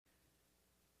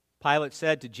Pilate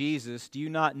said to Jesus, "Do you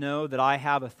not know that I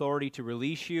have authority to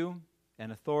release you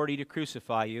and authority to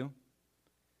crucify you?"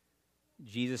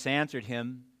 Jesus answered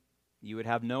him, "You would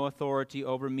have no authority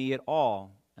over me at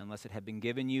all unless it had been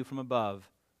given you from above.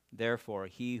 Therefore,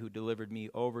 he who delivered me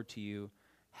over to you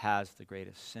has the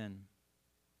greatest sin."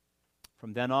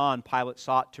 From then on, Pilate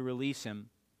sought to release him,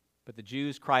 but the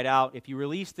Jews cried out, "If you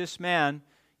release this man,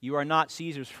 you are not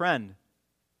Caesar's friend.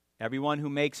 Everyone who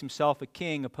makes himself a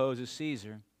king opposes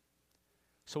Caesar."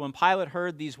 So when Pilate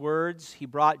heard these words, he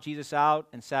brought Jesus out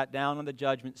and sat down on the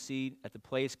judgment seat at the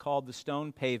place called the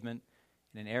Stone Pavement,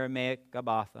 in an Aramaic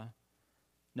Gabbatha.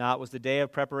 Now it was the day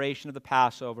of preparation of the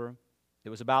Passover. It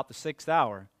was about the 6th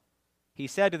hour. He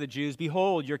said to the Jews,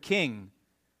 "Behold, your king."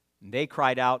 And they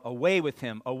cried out, away with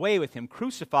him,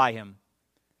 crucify him."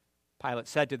 Pilate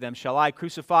said to them, "Shall I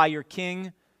crucify your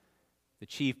king?" The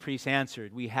chief priests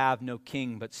answered, "We have no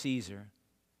king but Caesar."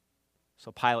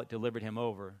 So Pilate delivered him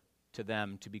over to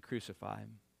them to be crucified.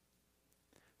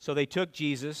 So they took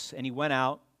Jesus, and he went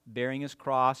out, bearing his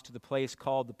cross, to the place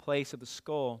called the Place of the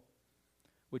Skull,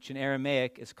 which in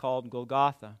Aramaic is called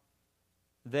Golgotha.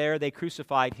 There they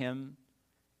crucified him,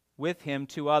 with him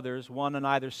 2 others, one on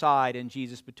either side, and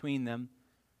Jesus between them.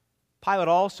 Pilate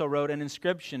also wrote an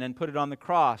inscription and put it on the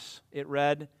cross. It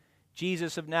read,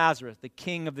 "Jesus of Nazareth, the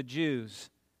King of the Jews."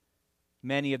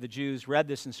 Many of the Jews read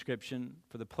this inscription,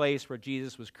 for the place where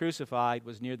Jesus was crucified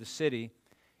was near the city,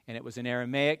 and it was in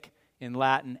Aramaic, in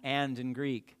Latin, and in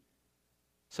Greek.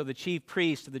 So the chief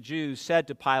priest of the Jews said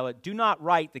to Pilate, "Do not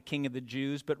write the King of the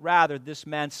Jews, but rather this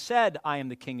man said, 'I am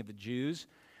the King of the Jews.'"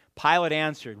 Pilate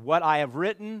answered, "What I have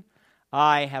written,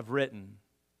 I have written."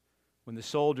 When the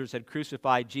soldiers had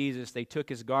crucified Jesus, they took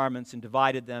his garments and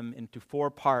divided them into 4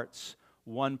 parts,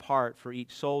 1 part for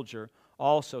each soldier,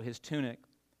 also his tunic.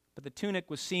 But the tunic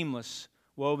was seamless,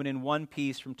 woven in one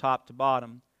piece from top to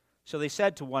bottom. So they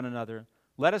said to one another,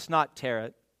 "Let us not tear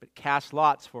it, but cast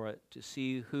lots for it, to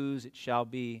see whose it shall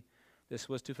be." This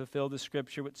was to fulfill the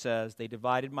scripture which says, "They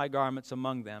divided my garments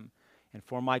among them, and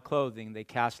for my clothing they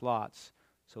cast lots."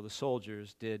 So the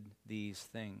soldiers did these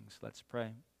things. Let's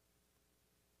pray.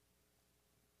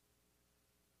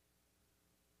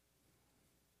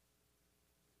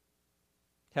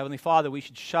 Heavenly Father, we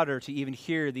should shudder to even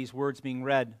hear these words being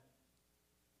read.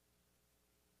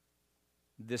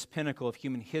 This pinnacle of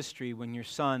human history, when your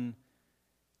Son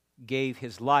gave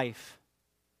his life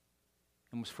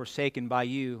and was forsaken by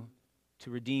you to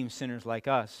redeem sinners like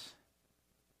us.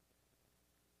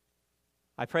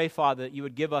 I pray, Father, that you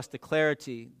would give us the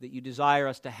clarity that you desire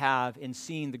us to have in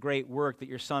seeing the great work that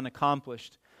your Son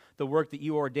accomplished, the work that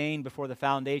you ordained before the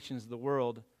foundations of the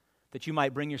world, that you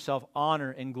might bring yourself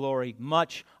honor and glory,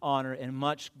 much honor and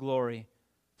much glory,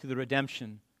 through the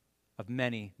redemption of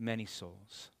many, many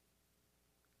souls.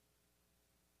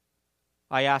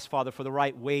 I ask, Father, for the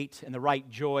right weight and the right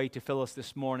joy to fill us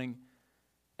this morning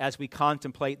as we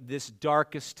contemplate this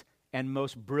darkest and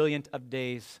most brilliant of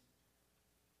days,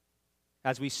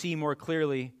 as we see more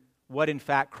clearly what in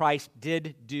fact Christ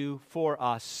did do for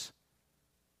us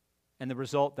and the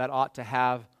result that ought to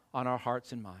have on our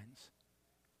hearts and minds.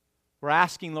 We're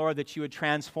asking, Lord, that you would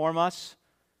transform us,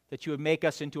 that you would make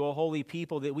us into a holy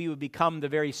people, that we would become the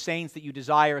very saints that you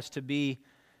desire us to be,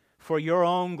 for your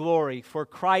own glory, for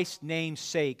Christ's name's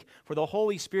sake, for the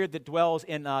Holy Spirit that dwells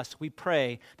in us. We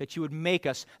pray that you would make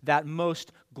us that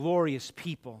most glorious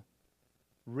people,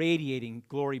 radiating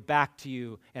glory back to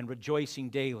you and rejoicing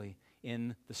daily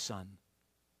in the Son.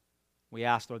 We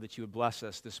ask, Lord, that you would bless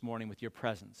us this morning with your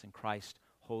presence in Christ's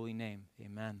holy name.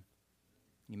 Amen.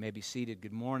 You may be seated.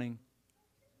 Good morning.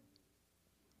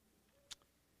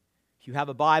 If you have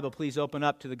a Bible, please open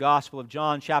up to the Gospel of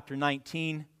John, chapter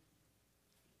 19.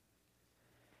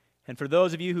 And for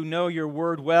those of you who know your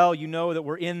word well, you know that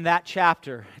we're in that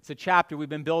chapter. It's a chapter we've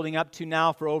been building up to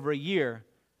now for over a year.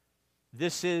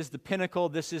 This is the pinnacle,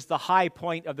 this is the high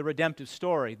point of the redemptive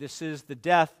story. This is the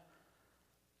death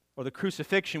or the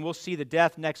crucifixion. We'll see the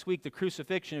death next week, the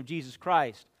crucifixion of Jesus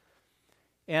Christ.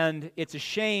 And it's a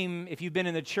shame, if you've been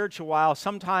in the church a while,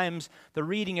 sometimes the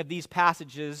reading of these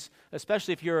passages,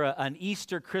 especially if you're an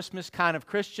Easter, Christmas kind of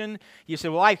Christian, you say,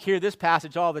 well, I hear this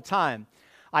passage all the time.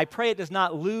 I pray it does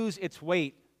not lose its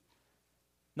weight.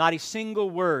 Not a single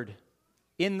word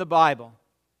in the Bible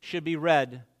should be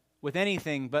read with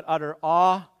anything but utter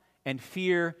awe and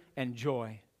fear and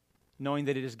joy, knowing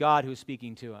that it is God who is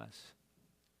speaking to us.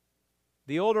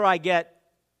 The older I get,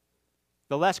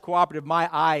 the less cooperative my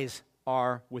eyes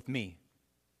are with me,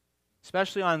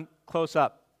 especially on close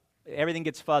up. Everything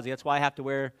gets fuzzy. That's why I have to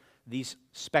wear these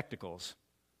spectacles.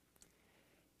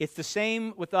 It's the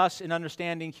same with us in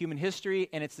understanding human history,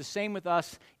 and it's the same with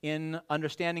us in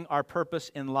understanding our purpose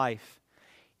in life.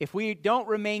 If we don't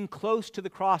remain close to the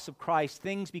cross of Christ,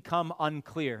 things become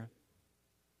unclear.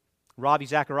 Ravi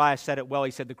Zacharias said it well. He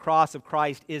said, the cross of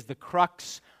Christ is the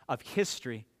crux of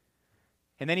history.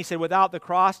 And then he said, without the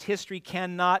cross, history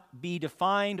cannot be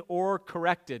defined or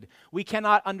corrected. We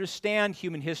cannot understand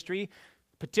human history,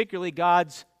 particularly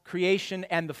God's creation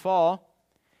and the fall.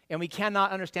 And we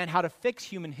cannot understand how to fix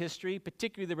human history,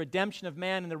 particularly the redemption of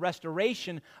man and the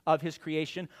restoration of his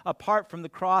creation, apart from the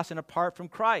cross and apart from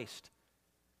Christ.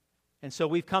 And so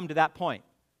we've come to that point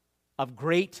of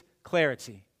great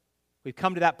clarity. We've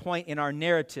come to that point in our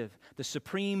narrative, the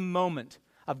supreme moment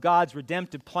of God's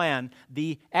redemptive plan,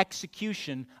 the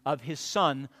execution of his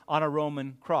Son on a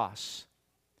Roman cross.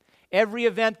 Every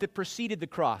event that preceded the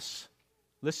cross,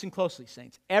 listen closely,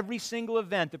 saints, every single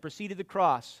event that preceded the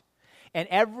cross, and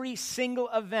every single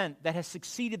event that has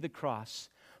succeeded the cross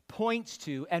points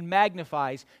to and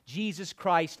magnifies Jesus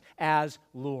Christ as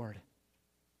Lord.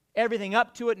 Everything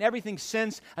up to it and everything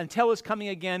since until his coming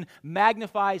again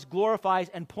magnifies, glorifies,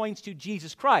 and points to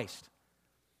Jesus Christ.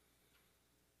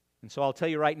 And so I'll tell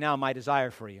you right now my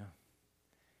desire for you.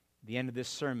 At the end of this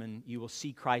sermon, you will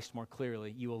see Christ more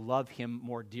clearly. You will love him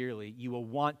more dearly. You will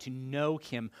want to know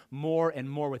him more and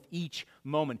more with each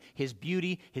moment. His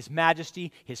beauty, his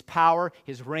majesty, his power,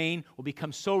 his reign will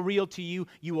become so real to you,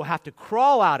 you will have to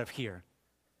crawl out of here.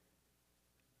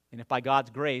 And if by God's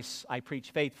grace I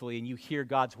preach faithfully and you hear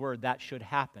God's word, that should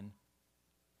happen.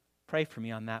 Pray for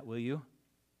me on that, will you?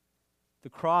 The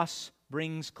cross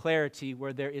brings clarity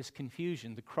where there is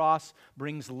confusion. The cross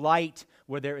brings light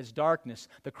where there is darkness.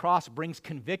 The cross brings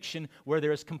conviction where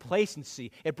there is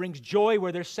complacency. It brings joy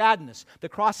where there's sadness. The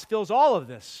cross fills all of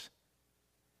this.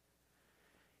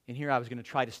 And here I was going to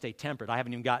try to stay tempered. I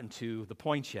haven't even gotten to the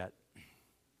points yet.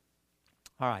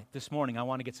 All right, this morning I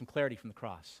want to get some clarity from the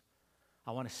cross.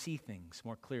 I want to see things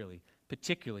more clearly,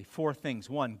 particularly 4 things.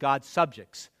 1, God's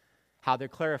subjects, how they're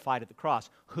clarified at the cross.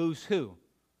 Who's who?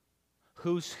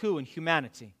 Who's who in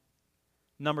humanity?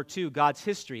 Number 2, God's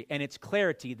history and its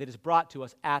clarity that is brought to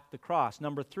us at the cross.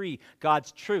 Number 3,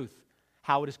 God's truth,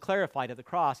 how it is clarified at the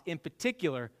cross, in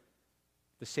particular,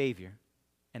 the Savior.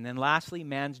 And then lastly,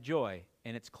 man's joy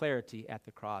and its clarity at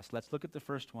the cross. Let's look at the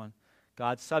first one,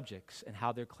 God's subjects and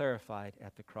how they're clarified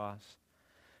at the cross.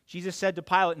 Jesus said to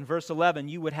Pilate in verse 11,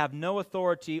 "You would have no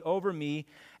authority over me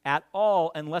at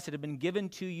all unless it had been given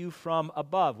to you from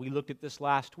above." We looked at this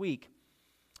last week.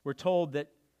 We're told that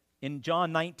in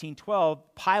John 19:12,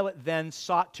 Pilate then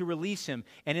sought to release him.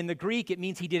 And in the Greek, it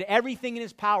means he did everything in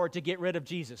his power to get rid of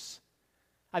Jesus.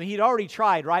 I mean, he'd already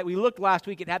tried, right? We looked last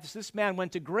week at this man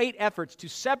went to great efforts to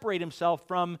separate himself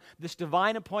from this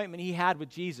divine appointment he had with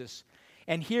Jesus.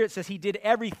 And here it says he did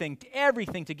everything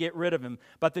to get rid of him.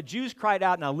 But the Jews cried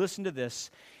out, now listen to this,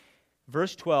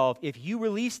 verse 12, "If you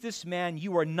release this man,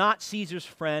 you are not Caesar's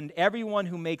friend. Everyone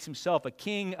who makes himself a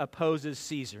king opposes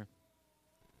Caesar."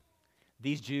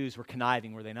 These Jews were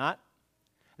conniving, were they not?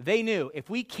 They knew, if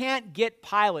we can't get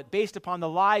Pilate based upon the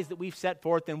lies that we've set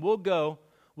forth, then we'll go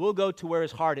to where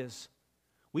his heart is.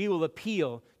 We will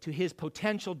appeal to his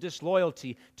potential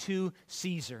disloyalty to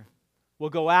Caesar. We'll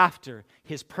go after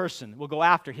his person. We'll go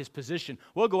after his position.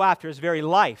 We'll go after his very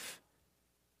life.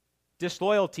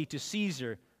 Disloyalty to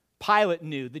Caesar, Pilate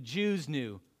knew, the Jews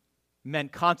knew,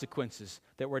 meant consequences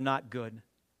that were not good.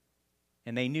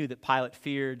 And they knew that Pilate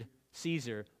feared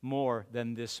Caesar more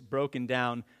than this broken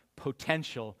down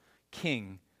potential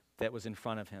king that was in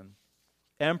front of him.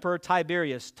 Emperor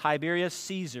Tiberius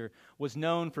Caesar, was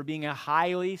known for being a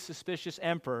highly suspicious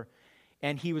emperor,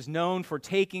 and he was known for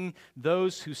taking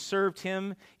those who served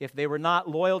him, if they were not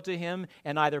loyal to him,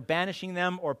 and either banishing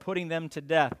them or putting them to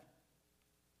death.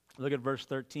 Look at verse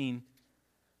 13.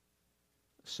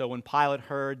 "So when Pilate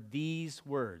heard these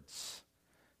words,"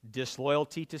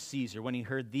 disloyalty to Caesar, when he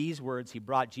heard these words, he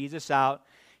brought Jesus out.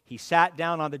 He sat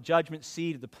down on the judgment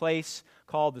seat of the place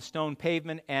called the Stone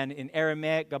Pavement, and in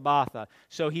Aramaic, Gabbatha.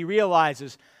 So he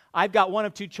realizes, I've got one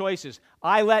of two choices.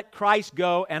 I let Christ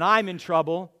go and I'm in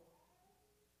trouble,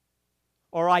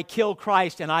 or I kill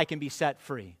Christ and I can be set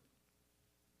free.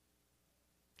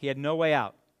 He had no way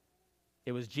out.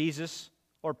 It was Jesus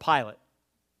or Pilate.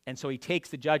 And so he takes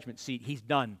the judgment seat. He's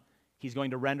done. He's going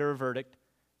to render a verdict.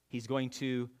 He's going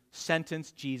to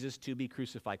sentence Jesus to be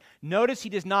crucified. Notice he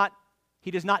does not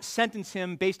sentence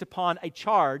him based upon a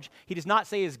charge. He does not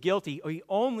say he's guilty. He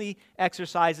only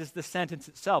exercises the sentence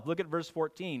itself. Look at verse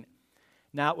 14.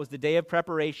 "Now it was the day of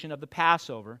preparation of the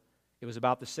Passover. It was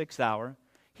about the 6th hour.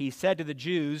 he said to the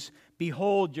Jews,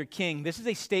 "Behold your king." This is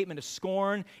a statement of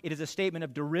scorn. It is a statement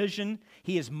of derision.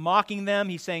 He is mocking them.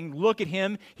 He's saying, look at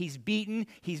him. He's beaten.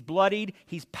 He's bloodied.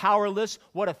 He's powerless.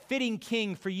 What a fitting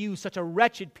king for you, such a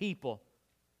wretched people.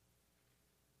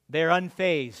 They're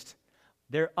unfazed.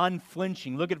 They're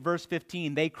unflinching. Look at verse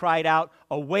 15. They cried out,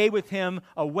 away with him,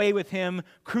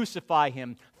 crucify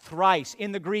him. Thrice.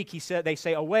 In the Greek, they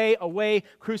say, away, away,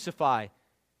 crucify.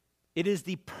 It is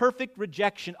the perfect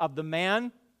rejection of the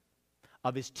man,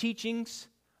 of his teachings,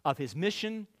 of his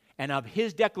mission, and of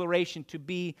his declaration to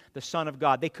be the Son of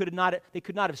God. They could not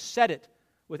have said it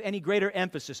with any greater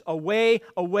emphasis. Away,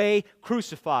 away,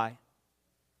 crucify.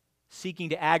 Seeking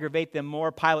to aggravate them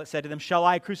more, Pilate said to them, "Shall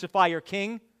I crucify your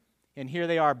king?" And here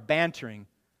they are bantering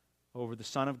over the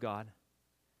Son of God.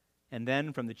 And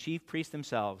then from the chief priests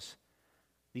themselves,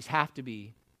 these have to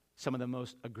be some of the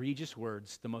most egregious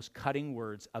words, the most cutting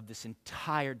words of this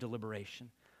entire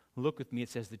deliberation. Look with me. It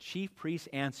says, the chief priests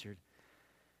answered,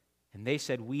 and they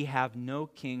said, "We have no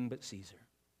king but Caesar."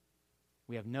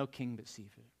 We have no king but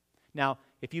Caesar. Now,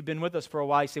 if you've been with us for a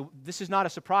while, you say, "This is not a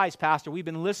surprise, Pastor. We've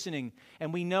been listening,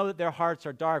 and we know that their hearts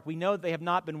are dark. We know that they have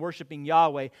not been worshiping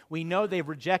Yahweh. We know they've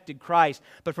rejected Christ."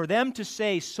 But for them to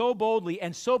say so boldly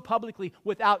and so publicly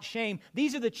without shame,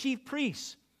 these are the chief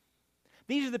priests.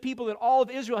 These are the people that all of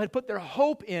Israel had put their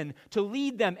hope in to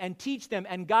lead them and teach them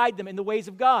and guide them in the ways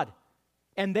of God.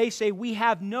 And they say, "We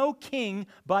have no king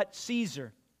but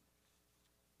Caesar."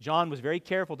 John was very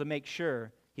careful to make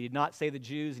sure he did not say the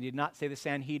Jews and he did not say the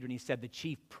Sanhedrin. He said the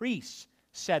chief priests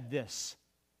said this.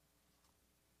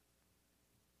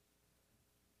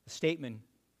 The statement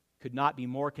could not be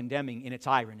more condemning in its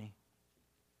irony.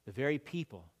 The very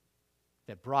people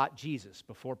that brought Jesus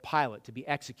before Pilate to be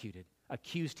executed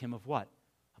accused him of what?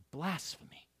 Of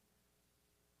blasphemy,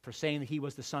 for saying that he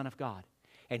was the Son of God.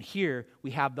 And here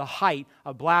we have the height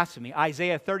of blasphemy.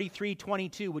 Isaiah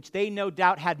 33:22, which they no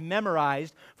doubt had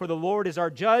memorized. "For the Lord is our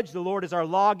judge, the Lord is our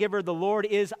lawgiver, the Lord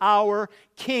is our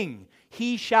king.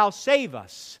 He shall save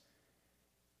us."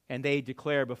 And they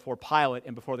declare before Pilate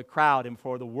and before the crowd and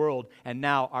before the world, and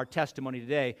now our testimony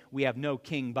today, we have no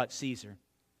king but Caesar.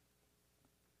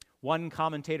 One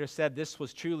commentator said this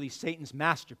was truly Satan's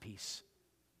masterpiece.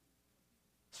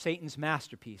 Satan's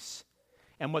masterpiece.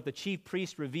 And what the chief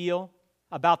priests reveal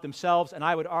about themselves, and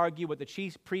I would argue what the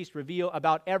chief priests reveal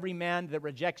about every man that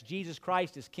rejects Jesus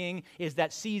Christ as king, is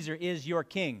that Caesar is your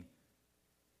king.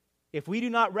 If we do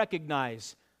not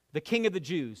recognize the King of the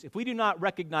Jews, if we do not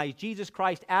recognize Jesus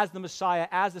Christ as the Messiah,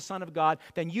 as the Son of God,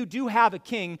 then you do have a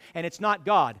king, and it's not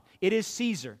God. It is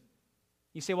Caesar.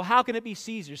 You say, well, how can it be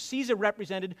Caesar? Caesar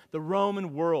represented the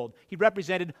Roman world. He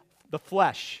represented the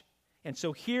flesh. And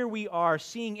so here we are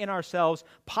seeing in ourselves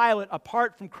Pilate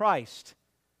apart from Christ.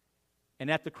 And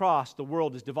at the cross, the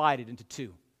world is divided into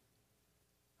two.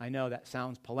 I know that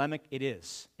sounds polemic. It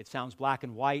is. It sounds black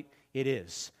and white. It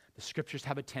is. The Scriptures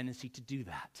have a tendency to do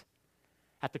that.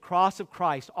 At the cross of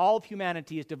Christ, all of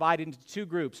humanity is divided into two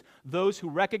groups: those who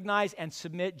recognize and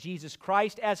submit Jesus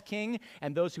Christ as King,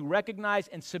 and those who recognize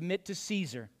and submit to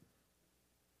Caesar.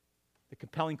 The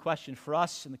compelling question for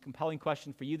us and the compelling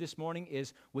question for you this morning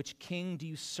is, which king do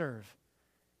you serve?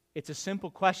 It's a simple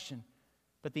question,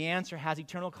 but the answer has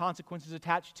eternal consequences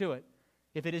attached to it.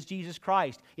 If it is Jesus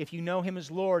Christ, if you know Him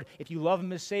as Lord, if you love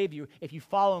Him as Savior, if you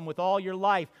follow Him with all your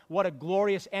life, what a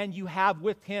glorious end you have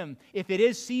with Him. If it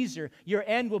is Caesar, your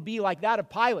end will be like that of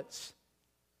Pilate's.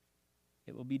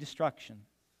 It will be destruction.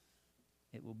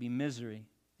 It will be misery,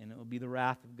 and it will be the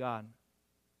wrath of God.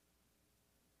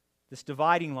 This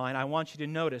dividing line, I want you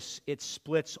to notice, it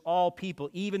splits all people,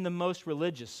 even the most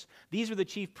religious. These were the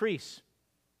chief priests.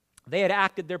 They had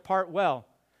acted their part well.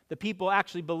 The people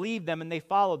actually believed them and they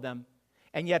followed them.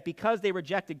 And yet, because they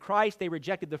rejected Christ, they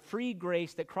rejected the free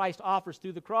grace that Christ offers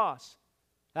through the cross.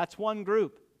 That's one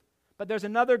group. But there's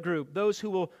another group, those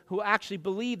who actually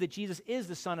believe that Jesus is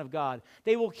the Son of God.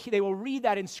 They will read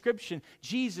that inscription,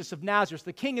 Jesus of Nazareth,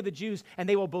 the King of the Jews, and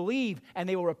they will believe, and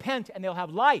they will repent, and they'll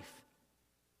have life.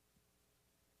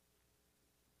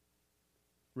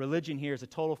 Religion here is a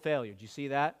total failure. Do you see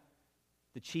that?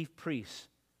 The chief priests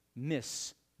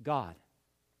miss God.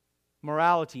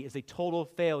 Morality is a total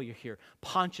failure here.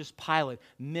 Pontius Pilate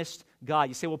missed God.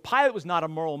 You say, well, Pilate was not a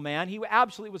moral man. He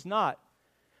absolutely was not.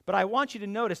 But I want you to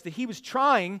notice that he was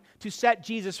trying to set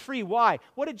Jesus free. Why?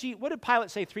 What did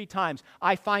Pilate say 3 times?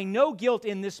 "I find no guilt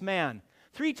in this man."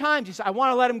 3 times he said, "I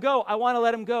want to let him go. I want to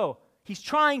let him go." He's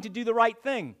trying to do the right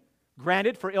thing.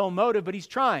 Granted, for ill motive, but he's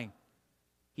trying.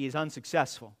 He is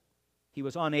unsuccessful. He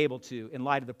was unable to, in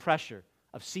light of the pressure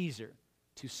of Caesar,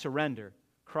 to surrender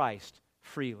Christ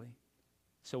freely.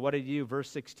 So what did he do? Verse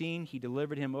 16, he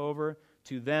delivered him over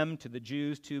to them, to the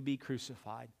Jews, to be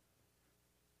crucified.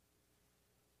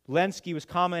 Lenski was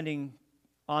commenting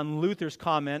on Luther's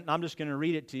comment, and I'm just going to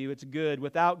read it to you. It's good.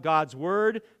 Without God's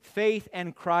word, faith,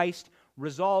 and Christ,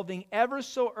 resolving ever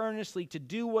so earnestly to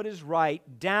do what is right,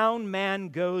 down man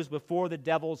goes before the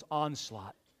devil's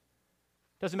onslaught.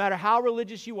 Doesn't matter how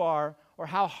religious you are or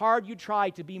how hard you try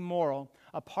to be moral,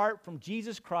 apart from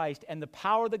Jesus Christ and the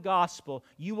power of the gospel,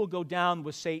 you will go down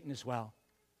with Satan as well.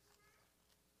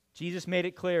 Jesus made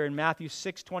it clear in Matthew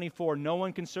 6:24, no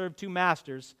one can serve two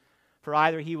masters, for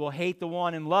either he will hate the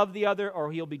one and love the other,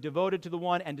 or he'll be devoted to the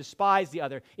one and despise the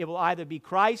other. It will either be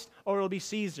Christ or it will be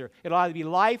Caesar. It'll either be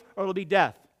life or it will be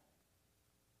death.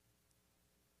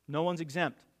 No one's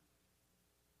exempt.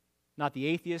 Not the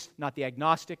atheist, not the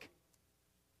agnostic,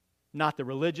 not the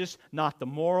religious, not the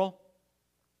moral.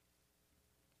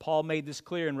 Paul made this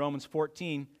clear in Romans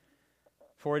 14.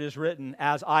 For it is written,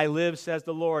 as I live, says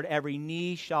the Lord, every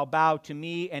knee shall bow to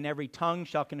me, and every tongue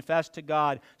shall confess to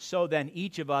God. So then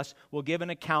each of us will give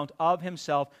an account of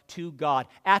himself to God.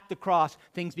 At the cross,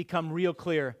 things become real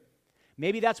clear.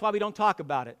 Maybe that's why we don't talk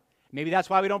about it. Maybe that's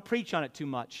why we don't preach on it too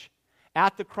much.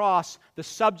 At the cross, the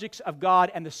subjects of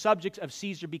God and the subjects of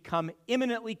Caesar become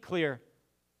imminently clear.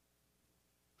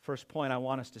 First point I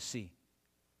want us to see.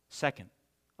 Second,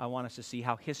 I want us to see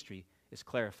how history is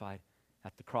clarified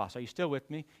at the cross. Are you still with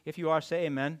me? If you are, say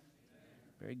amen.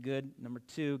 Very good. Number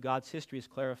two, God's history is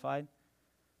clarified.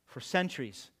 For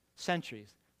centuries,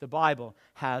 the Bible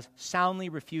has soundly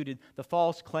refuted the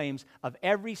false claims of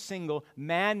every single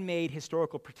man-made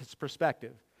historical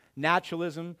perspective.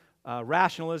 Naturalism,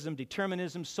 rationalism,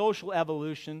 determinism, social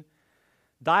evolution,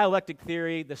 dialectic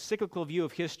theory, the cyclical view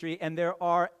of history, and there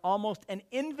are almost an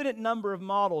infinite number of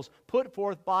models put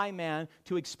forth by man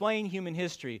to explain human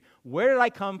history. Where did I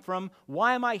come from?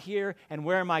 Why am I here? And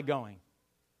where am I going?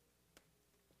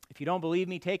 If you don't believe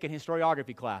me, take a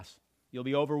historiography class. You'll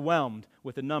be overwhelmed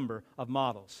with the number of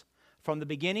models. From the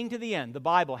beginning to the end, the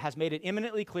Bible has made it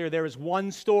eminently clear there is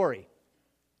one story,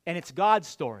 and it's God's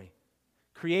story.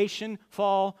 Creation,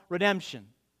 fall, redemption.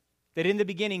 That in the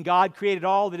beginning, God created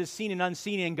all that is seen and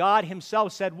unseen, and God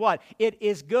himself said what? It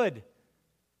is good.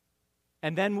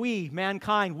 And then we,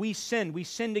 mankind, we sinned. We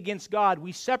sinned against God.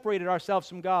 We separated ourselves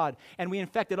from God, and we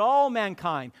infected all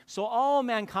mankind. So all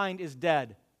mankind is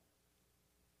dead.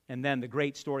 And then the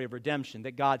great story of redemption,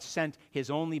 that God sent his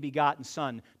only begotten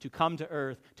Son to come to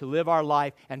earth, to live our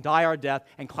life and die our death,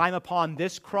 and climb upon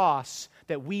this cross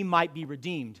that we might be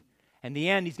redeemed. In the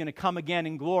end, he's going to come again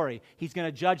in glory. He's going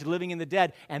to judge the living and the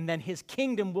dead, and then his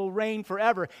kingdom will reign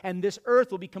forever, and this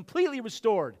earth will be completely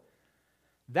restored.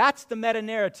 That's the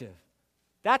meta-narrative.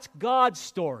 That's God's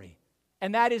story,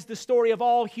 and that is the story of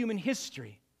all human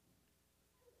history.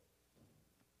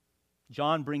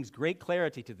 John brings great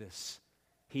clarity to this.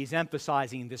 He's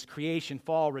emphasizing this creation,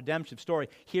 fall, redemption story.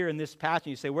 Here in this passage,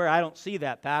 you say, where? I don't see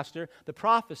that, Pastor. The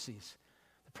prophecies.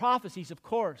 The prophecies, of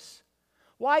course.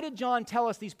 Why did John tell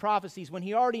us these prophecies when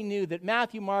he already knew that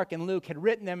Matthew, Mark, and Luke had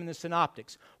written them in the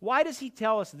synoptics? Why does he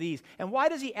tell us these? And why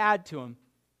does he add to them?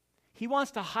 He wants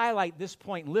to highlight this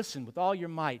point, listen with all your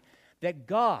might, that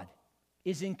God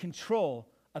is in control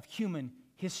of human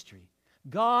history.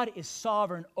 God is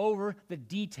sovereign over the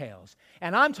details.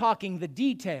 And I'm talking the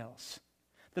details,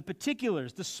 the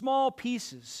particulars, the small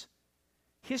pieces.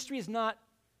 History is not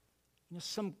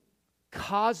some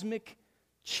cosmic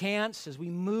chance as we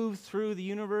move through the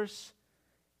universe.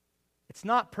 It's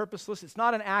not purposeless. It's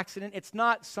not an accident. It's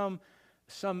not some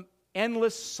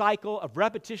endless cycle of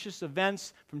repetitious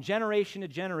events from generation to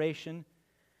generation.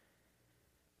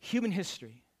 Human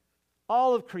history,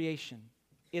 all of creation,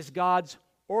 is God's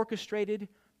orchestrated,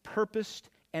 purposed,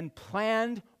 and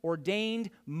planned, ordained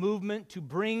movement to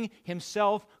bring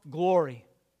himself glory.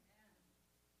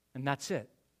 And that's it.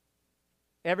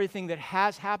 Everything that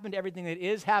has happened, everything that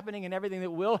is happening, and everything that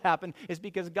will happen is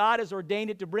because God has ordained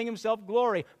it to bring himself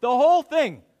glory. The whole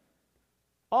thing.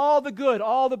 All the good,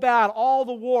 all the bad, all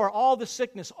the war, all the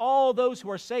sickness, all those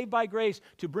who are saved by grace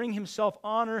to bring himself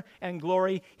honor and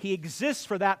glory. He exists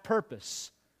for that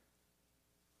purpose.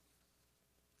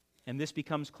 And this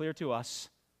becomes clear to us,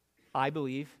 I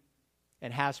believe,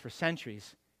 and has for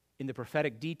centuries in the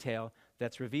prophetic detail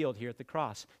that's revealed here at the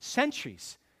cross.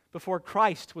 Centuries before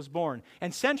Christ was born,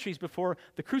 and centuries before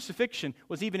the crucifixion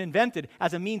was even invented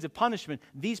as a means of punishment,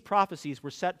 these prophecies were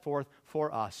set forth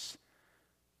for us.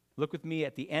 Look with me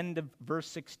at the end of verse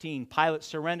 16. Pilate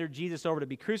surrendered Jesus over to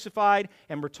be crucified,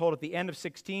 and we're told at the end of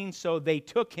 16, so they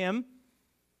took him,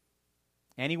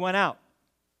 and he went out.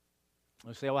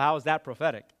 We'll say, well, how is that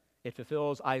prophetic? It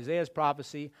fulfills Isaiah's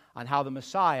prophecy on how the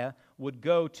Messiah would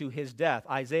go to his death.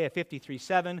 Isaiah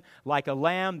 53:7, like a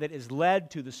lamb that is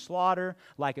led to the slaughter,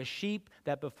 like a sheep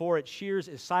that before its shears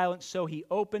is silent, so he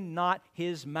opened not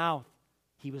his mouth.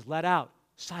 He was let out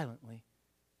silently.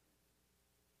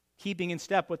 Keeping in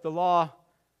step with the law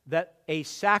that a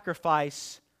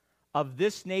sacrifice of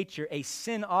this nature, a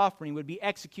sin offering, would be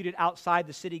executed outside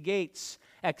the city gates.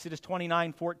 Exodus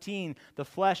 29:14, the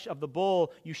flesh of the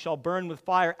bull you shall burn with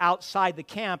fire outside the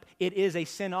camp. It is a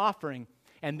sin offering.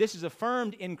 And this is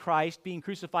affirmed in Christ being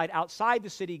crucified outside the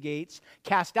city gates,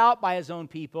 cast out by his own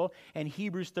people, and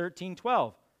Hebrews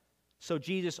 13:12. So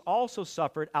Jesus also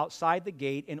suffered outside the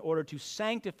gate in order to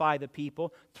sanctify the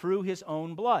people through his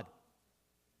own blood.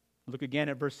 Look again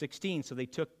at verse 16. So they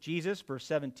took Jesus, verse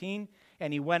 17,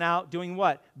 and he went out doing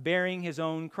what? Bearing his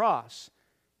own cross.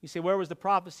 You say, where was the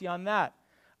prophecy on that?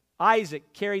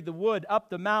 Isaac carried the wood up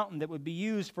the mountain that would be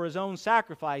used for his own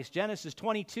sacrifice. Genesis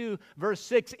 22, verse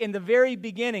 6, in the very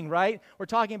beginning, right? We're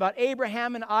talking about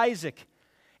Abraham and Isaac.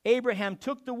 Abraham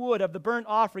took the wood of the burnt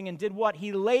offering and did what?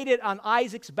 He laid it on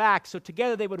Isaac's back, so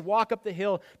together they would walk up the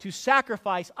hill to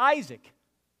sacrifice Isaac.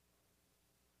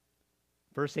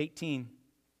 Verse 18,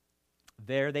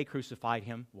 there they crucified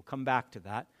him. We'll come back to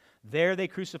that. There they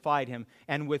crucified him,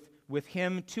 and with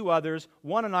him 2 others,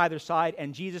 one on either side,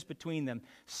 and Jesus between them.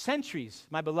 Centuries,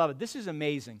 my beloved, this is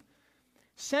amazing.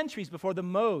 Centuries before the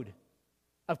mode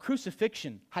of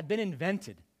crucifixion had been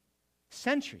invented.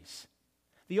 Centuries.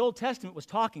 The Old Testament was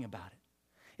talking about it.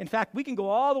 In fact, we can go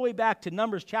all the way back to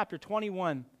Numbers chapter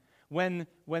 21, when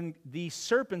the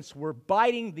serpents were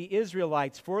biting the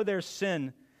Israelites for their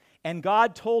sin. And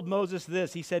God told Moses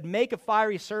this. He said, make a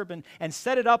fiery serpent and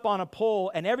set it up on a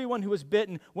pole, and everyone who is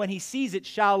bitten, when he sees it,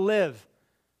 shall live.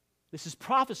 This is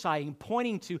prophesying,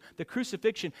 pointing to the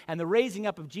crucifixion and the raising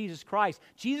up of Jesus Christ.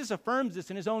 Jesus affirms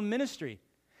this in his own ministry.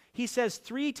 He says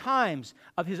 3 times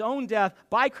of his own death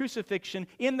by crucifixion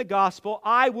in the gospel,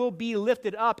 I will be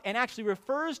lifted up, and actually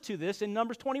refers to this in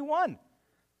Numbers 21.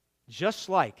 Just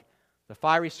like the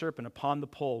fiery serpent upon the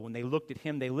pole, when they looked at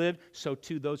him, they lived, so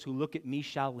too those who look at me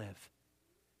shall live.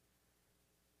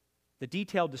 The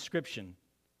detailed description,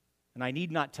 and I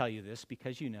need not tell you this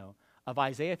because you know, of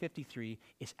Isaiah 53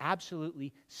 is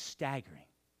absolutely staggering.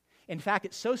 In fact,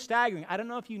 it's so staggering, I don't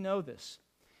know if you know this.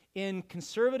 In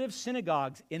conservative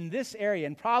synagogues in this area,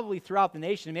 and probably throughout the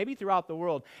nation, and maybe throughout the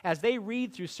world, as they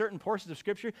read through certain portions of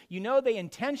Scripture, you know they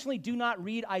intentionally do not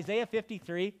read Isaiah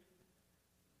 53.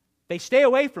 They stay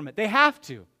away from it. They have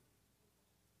to.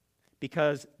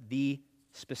 Because the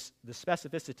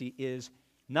specificity is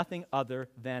nothing other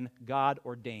than God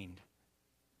ordained.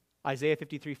 Isaiah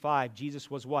 53:5,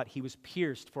 Jesus was what? He was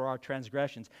pierced for our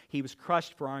transgressions. He was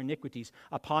crushed for our iniquities.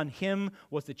 Upon him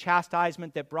was the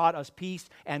chastisement that brought us peace,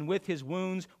 and with his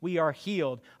wounds we are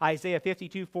healed. Isaiah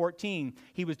 52:14,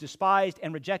 he was despised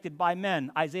and rejected by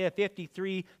men. Isaiah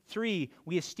 53:3,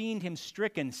 we esteemed him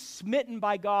stricken, smitten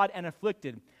by God and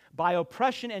afflicted. By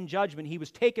oppression and judgment he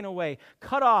was taken away,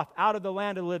 cut off out of the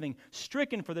land of living,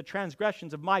 stricken for the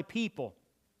transgressions of my people.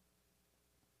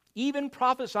 Even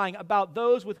prophesying about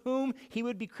those with whom he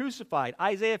would be crucified.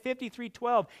 Isaiah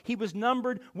 53:12, he was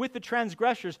numbered with the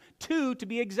transgressors, 2 to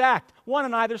be exact, 1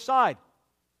 on either side.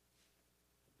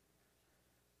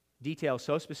 Details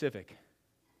so specific.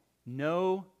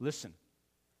 No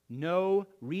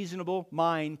reasonable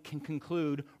mind can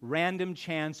conclude random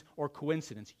chance or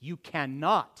coincidence. You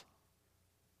cannot.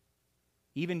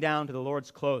 Even down to the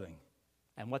Lord's clothing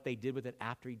and what they did with it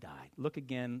after he died. Look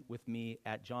again with me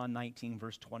at John 19,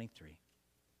 verse 23.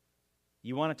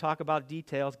 You want to talk about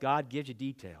details? God gives you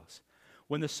details.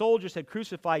 When the soldiers had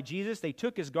crucified Jesus, they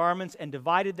took his garments and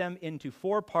divided them into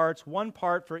 4 parts, 1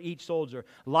 part for each soldier.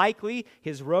 Likely,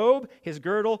 his robe, his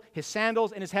girdle, his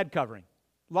sandals, and his head covering.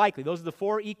 Likely, those are the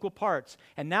 4 equal parts.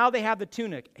 And now they have the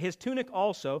tunic. His tunic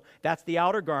also, that's the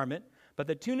outer garment, but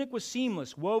the tunic was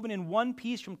seamless, woven in one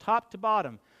piece from top to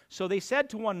bottom. So they said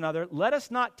to one another, let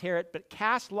us not tear it, but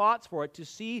cast lots for it to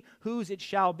see whose it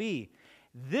shall be.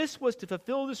 This was to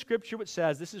fulfill the scripture which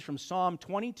says, this is from Psalm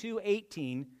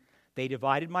 22:18, they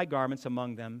divided my garments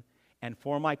among them, and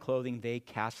for my clothing they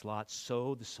cast lots.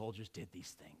 So the soldiers did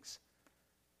these things.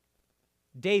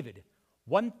 David,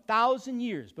 1,000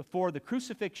 years before the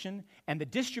crucifixion and the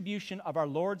distribution of our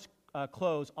Lord's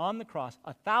clothes on the cross,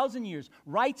 1,000 years,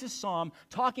 writes a psalm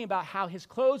talking about how his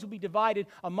clothes would be divided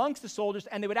amongst the soldiers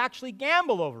and they would actually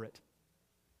gamble over it.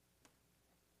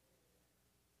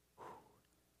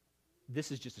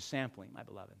 This is just a sampling, my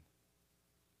beloved.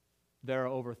 There are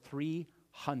over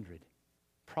 300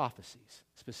 prophecies,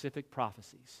 specific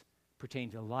prophecies, pertaining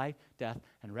to the life, death,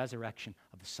 and resurrection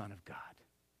of the Son of God.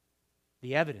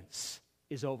 The evidence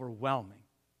is overwhelming.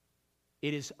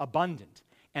 It is abundant.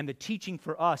 And the teaching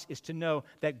for us is to know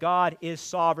that God is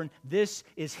sovereign. This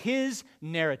is His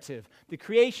narrative. The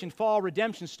creation, fall,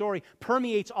 redemption story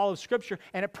permeates all of Scripture,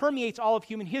 and it permeates all of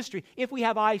human history if we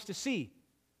have eyes to see.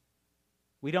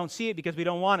 We don't see it because we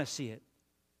don't want to see it.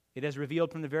 It is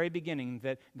revealed from the very beginning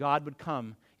that God would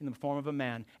come in the form of a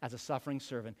man as a suffering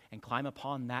servant and climb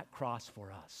upon that cross for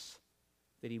us,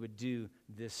 that He would do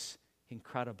this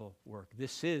incredible work.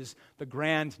 This is the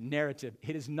grand narrative.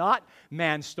 It is not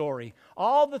man's story.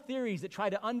 All the theories that try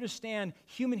to understand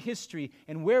human history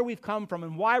and where we've come from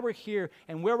and why we're here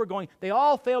and where we're going, they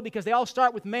all fail because they all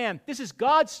start with man. This is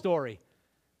God's story.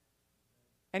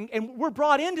 And we're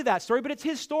brought into that story, but it's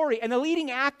His story. And the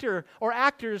leading actor or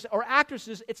actors or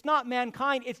actresses, it's not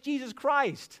mankind, it's Jesus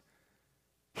Christ.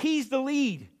 He's the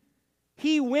lead.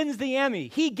 He wins the Emmy.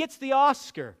 He gets the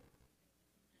Oscar.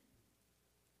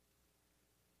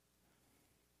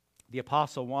 The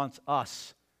apostle wants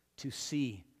us to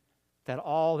see that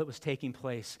all that was taking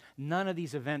place, none of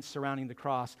these events surrounding the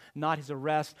cross, not His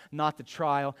arrest, not the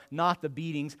trial, not the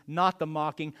beatings, not the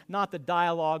mocking, not the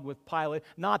dialogue with Pilate,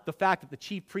 not the fact that the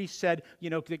chief priest said,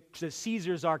 that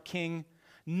Caesar's our king,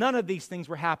 none of these things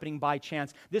were happening by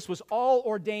chance. This was all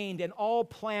ordained and all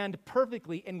planned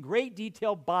perfectly in great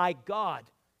detail by God.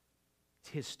 It's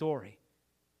His story.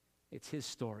 It's His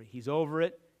story. He's over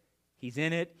it. He's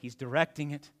in it. He's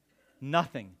directing it.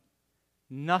 Nothing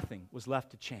was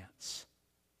left to chance.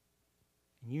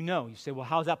 And you say, well,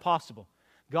 how is that possible?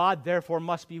 God, therefore,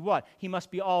 must be what? He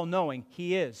must be all-knowing.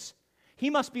 He is.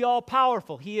 He must be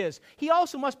all-powerful. He is. He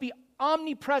also must be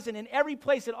omnipresent in every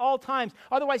place at all times.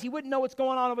 Otherwise, He wouldn't know what's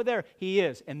going on over there. He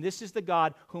is. And this is the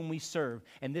God whom we serve.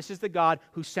 And this is the God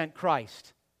who sent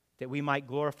Christ, that we might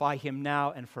glorify Him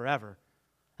now and forever.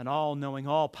 An all-knowing,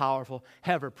 all-powerful,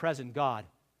 ever-present God.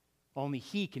 Only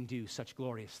He can do such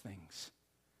glorious things.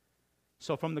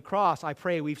 So from the cross, I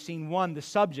pray we've seen 1, the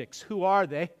subjects. Who are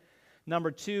they? Number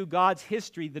 2, God's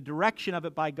history, the direction of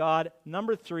it by God.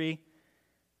 Number 3,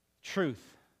 truth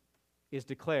is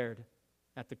declared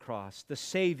at the cross. The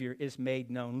Savior is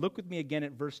made known. Look with me again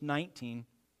at verse 19.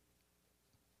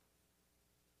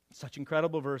 Such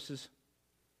incredible verses.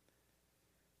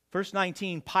 Verse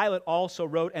 19, Pilate also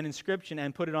wrote an inscription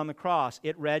and put it on the cross.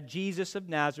 It read, Jesus of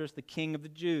Nazareth, the King of the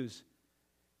Jews.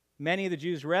 Many of the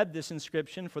Jews read this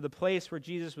inscription, for the place where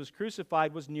Jesus was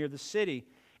crucified was near the city,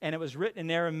 and it was written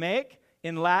in Aramaic,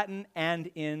 in Latin,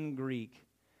 and in Greek.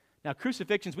 Now,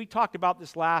 crucifixions, we talked about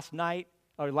this last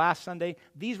Sunday.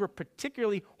 These were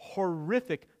particularly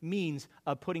horrific means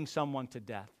of putting someone to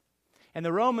death. And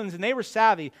the Romans, and they were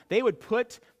savvy, they would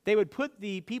put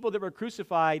the people that were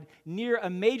crucified near a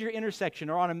major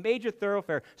intersection or on a major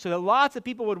thoroughfare so that lots of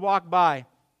people would walk by.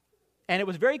 And it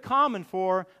was very common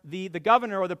for the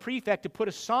governor or the prefect to put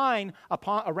a sign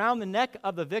around the neck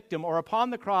of the victim or upon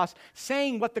the cross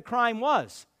saying what the crime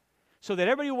was. So that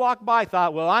everybody who walked by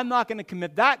thought, well, I'm not going to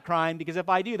commit that crime because if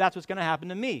I do, that's what's going to happen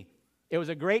to me. It was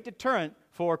a great deterrent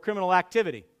for criminal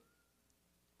activity.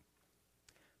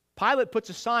 Pilate puts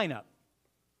a sign up,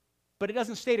 but it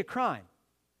doesn't state a crime.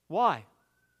 Why?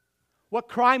 What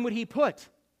crime would he put?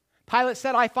 Pilate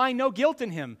said, I find no guilt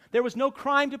in him. There was no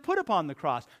crime to put upon the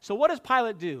cross. So what does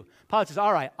Pilate do? Pilate says,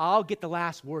 all right, I'll get the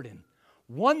last word in.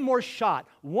 One more shot,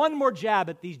 one more jab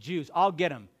at these Jews. I'll get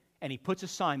them. And he puts a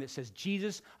sign that says,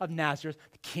 Jesus of Nazareth,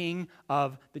 the King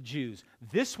of the Jews.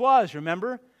 This was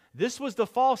the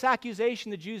false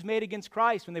accusation the Jews made against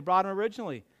Christ when they brought him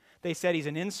originally. They said he's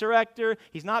an insurrector,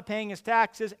 he's not paying his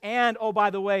taxes, and, oh, by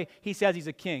the way, he says he's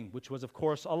a king, which was, of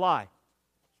course, a lie.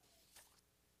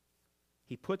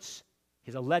 He puts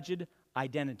his alleged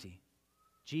identity,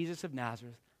 Jesus of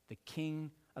Nazareth, the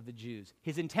King of the Jews.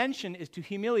 His intention is to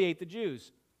humiliate the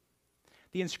Jews.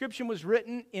 The inscription was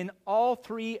written in all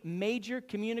 3 major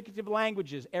communicative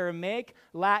languages, Aramaic,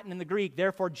 Latin, and the Greek.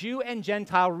 Therefore, Jew and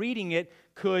Gentile reading it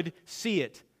could see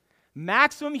it.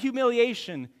 Maximum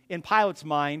humiliation in Pilate's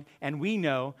mind, and we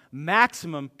know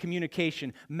maximum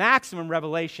communication, maximum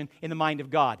revelation in the mind of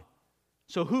God.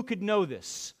 So who could know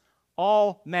this?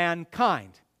 All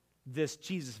mankind. This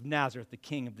Jesus of Nazareth, the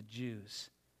King of the Jews.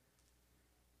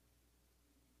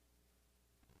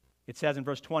 It says in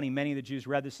verse 20, many of the Jews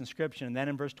read this inscription, and then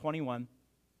in verse 21,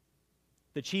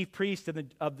 the chief priest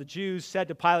of the Jews said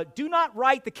to Pilate, do not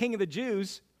write the King of the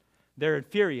Jews. They're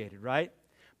infuriated, right?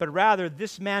 But rather,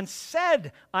 this man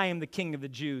said, I am the King of the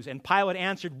Jews. And Pilate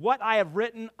answered, what I have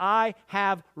written, I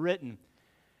have written.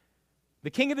 The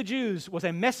King of the Jews was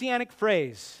a messianic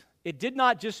phrase. It did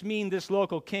not just mean this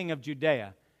local king of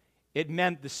Judea. It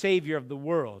meant the Savior of the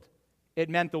world. It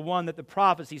meant the one that the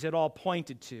prophecies had all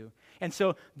pointed to. And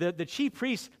so the chief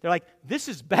priests, they're like, this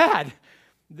is bad.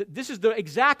 This is the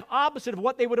exact opposite of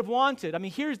what they would have wanted. I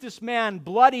mean, here's this man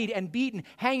bloodied and beaten,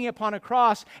 hanging upon a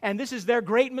cross, and this is their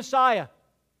great Messiah.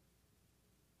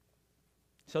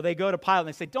 So they go to Pilate and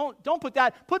they say, don't put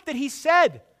that, put that he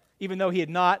said, even though he had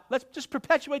not. Let's just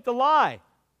perpetuate the lie.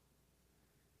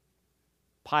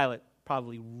 Pilate,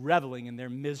 probably reveling in their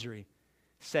misery,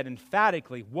 said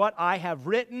emphatically, what I have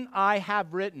written, I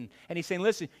have written. And he's saying,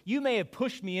 listen, you may have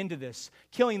pushed me into this,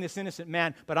 killing this innocent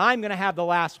man, but I'm going to have the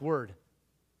last word.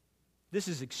 This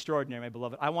is extraordinary, my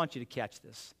beloved. I want you to catch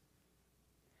this.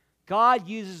 God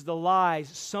uses the lies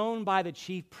sown by the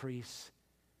chief priests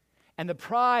and the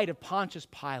pride of Pontius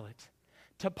Pilate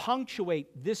to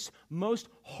punctuate this most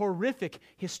horrific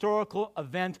historical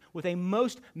event with a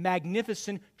most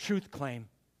magnificent truth claim.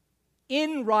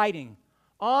 In writing,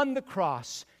 on the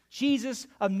cross, Jesus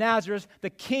of Nazareth, the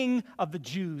King of the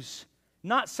Jews.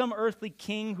 Not some earthly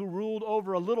king who ruled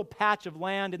over a little patch of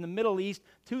land in the Middle East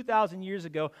 2,000 years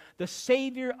ago. The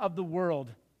Savior of the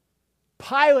world.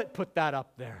 Pilate put that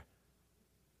up there.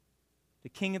 The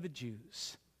King of the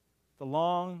Jews. The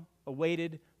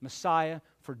long-awaited Messiah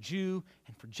for Jew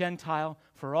and for Gentile,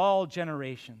 for all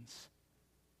generations.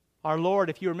 Our Lord,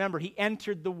 if you remember, He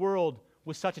entered the world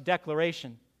with such a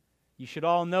declaration. You should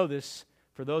all know this.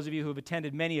 For those of you who have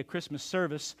attended many a Christmas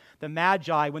service, the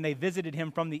Magi, when they visited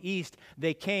Him from the east,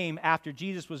 they came after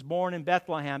Jesus was born in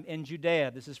Bethlehem in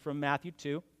Judea. This is from Matthew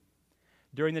 2.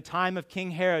 During the time of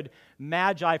King Herod,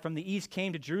 Magi from the east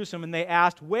came to Jerusalem and they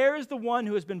asked, where is the one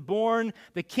who has been born,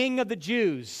 the King of the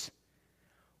Jews?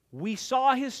 We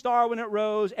saw his star when it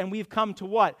rose and we've come to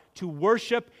what? To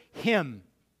worship Him.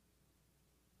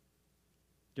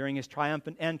 During His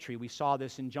triumphant entry, we saw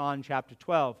this in John chapter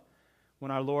 12. When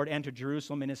our Lord entered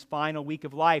Jerusalem in His final week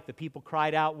of life, the people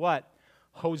cried out what?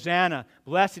 Hosanna!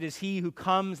 Blessed is He who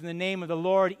comes in the name of the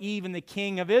Lord, even the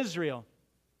King of Israel.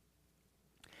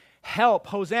 Help,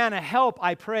 Hosanna, help,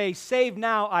 I pray. Save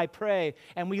now, I pray.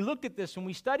 And we looked at this when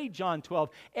we studied John 12.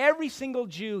 Every single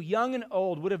Jew, young and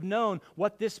old, would have known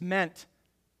what this meant.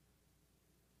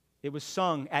 It was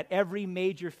sung at every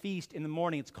major feast in the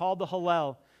morning. It's called the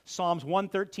Hallel, Psalms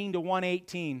 113 to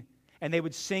 118. And they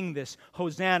would sing this,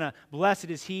 Hosanna,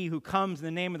 blessed is He who comes in the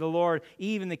name of the Lord,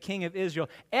 even the King of Israel.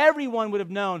 Everyone would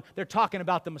have known they're talking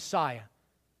about the Messiah.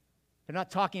 They're not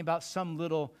talking about some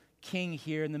little king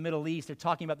here in the Middle East. They're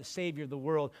talking about the Savior of the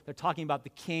world. They're talking about the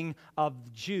King of the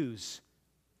Jews.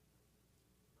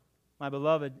 My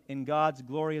beloved, in God's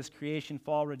glorious creation,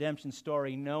 fall, redemption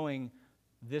story, knowing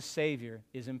this Savior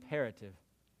is imperative.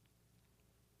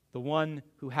 The one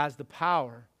who has the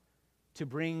power to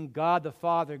bring God the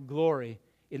Father glory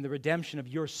in the redemption of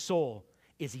your soul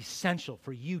is essential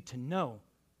for you to know.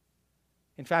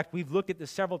 In fact, we've looked at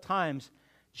this several times.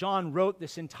 John wrote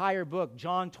this entire book,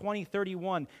 John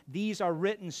 20:31. These are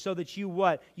written so that you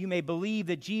what? You may believe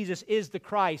that Jesus is the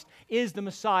Christ, is the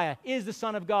Messiah, is the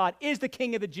Son of God, is the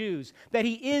King of the Jews, that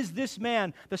He is this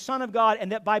man, the Son of God,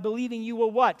 and that by believing you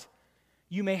will what?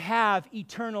 You may have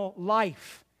eternal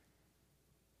life.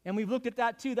 And we've looked at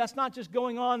that too. That's not just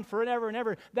going on forever and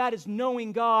ever. That is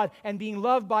knowing God and being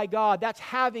loved by God. That's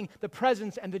having the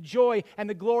presence and the joy and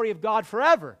the glory of God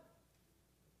forever.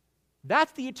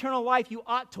 That's the eternal life you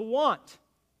ought to want.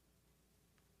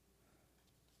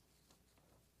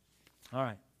 All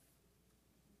right.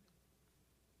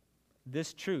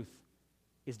 This truth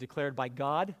is declared by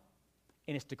God,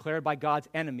 and it's declared by God's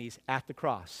enemies at the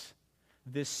cross.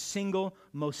 This single,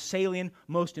 most salient,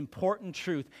 most important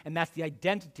truth, and that's the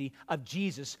identity of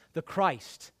Jesus the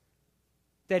Christ.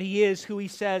 That He is who He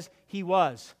says He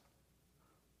was.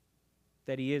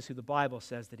 That He is who the Bible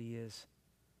says that He is.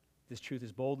 This truth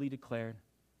is boldly declared,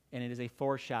 and it is a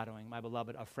foreshadowing, my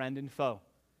beloved, of friend and foe,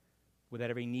 with that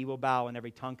every knee will bow and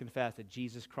every tongue confess that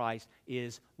Jesus Christ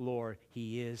is Lord.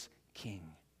 He is King.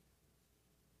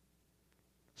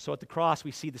 So at the cross,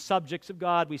 we see the subjects of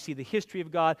God, we see the history of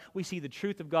God, we see the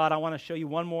truth of God. I want to show you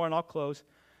one more and I'll close.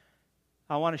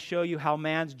 I want to show you how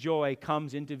man's joy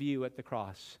comes into view at the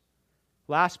cross.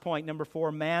 Last point, number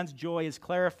 4, man's joy is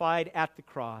clarified at the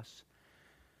cross.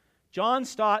 John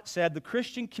Stott said, the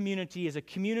Christian community is a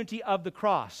community of the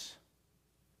cross,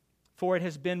 for it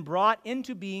has been brought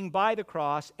into being by the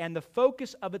cross, and the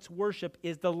focus of its worship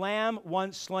is the Lamb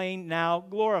once slain, now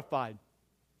glorified.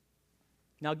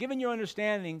 Now, given your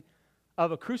understanding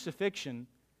of a crucifixion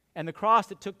and the cross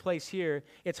that took place here,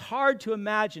 it's hard to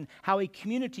imagine how a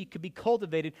community could be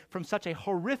cultivated from such a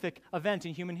horrific event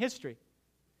in human history.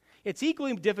 It's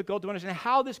equally difficult to understand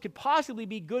how this could possibly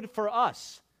be good for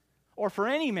us, or for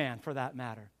any man for that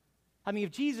matter. I mean,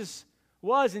 if Jesus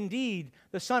was indeed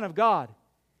the Son of God,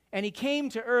 And he came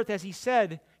to earth, as he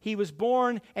said, he was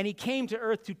born and he came to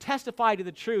earth to testify to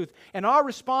the truth. And our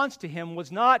response to him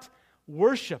was not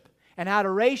worship and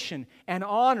adoration and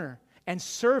honor and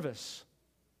service.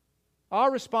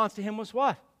 Our response to him was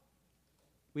what?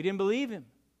 We didn't believe him.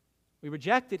 We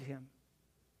rejected him.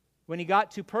 When he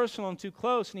got too personal and too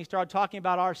close and he started talking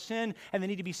about our sin and the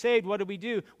need to be saved, what did we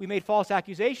do? We made false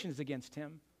accusations against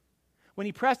him. When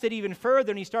he pressed it even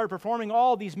further and he started performing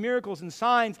all these miracles and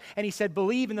signs and he said,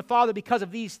 believe in the Father because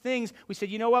of these things, we said,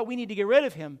 you know what? We need to get rid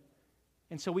of him.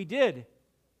 And so we did.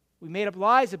 We made up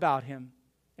lies about him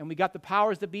and we got the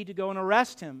powers that be to go and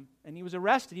arrest him. And he was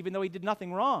arrested even though he did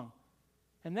nothing wrong.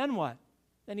 And then what?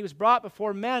 Then he was brought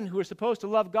before men who were supposed to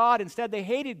love God. Instead, they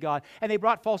hated God and they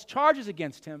brought false charges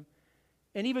against him.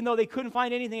 And even though they couldn't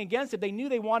find anything against him, they knew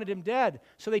they wanted him dead.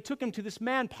 So they took him to this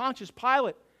man, Pontius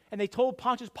Pilate, and they told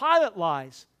Pontius Pilate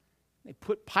lies. They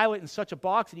put Pilate in such a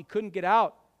box that he couldn't get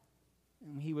out.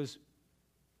 And he was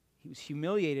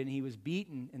humiliated and he was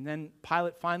beaten. And then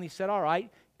Pilate finally said, all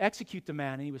right, execute the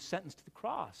man. And he was sentenced to the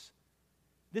cross.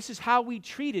 This is how we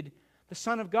treated the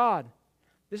Son of God.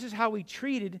 This is how we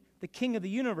treated the King of the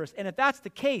universe. And if that's the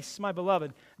case, my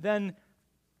beloved, then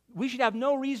we should have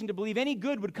no reason to believe any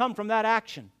good would come from that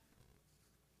action.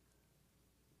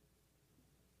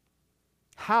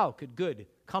 How could good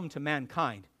come to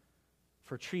mankind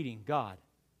for treating God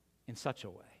in such a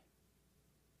way?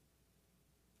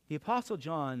 The Apostle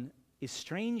John is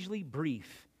strangely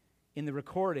brief in the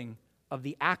recording of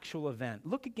the actual event.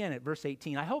 Look again at verse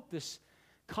 18. I hope this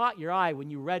caught your eye when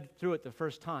you read through it the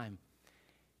first time.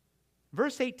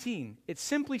 Verse 18, it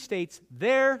simply states,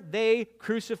 there they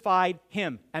crucified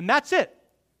him. And that's it.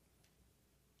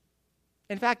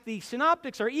 In fact, the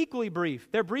synoptics are equally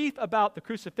brief. They're brief about the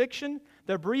crucifixion.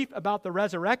 They're brief about the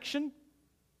resurrection.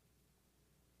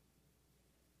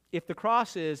 If the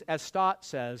cross is, as Stott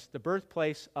says, the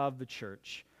birthplace of the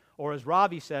church, or as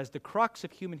Ravi says, the crux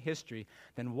of human history,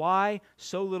 then why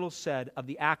so little said of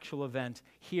the actual event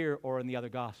here or in the other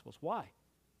Gospels? Why?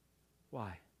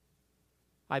 Why?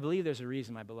 I believe there's a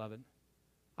reason, my beloved.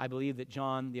 I believe that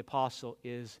John the Apostle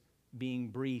is being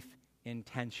brief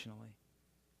intentionally.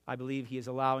 I believe he is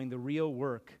allowing the real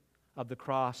work of the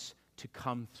cross to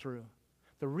come through.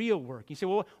 The real work. You say,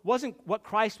 well, wasn't what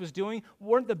Christ was doing,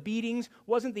 weren't the beatings,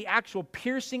 wasn't the actual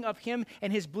piercing of him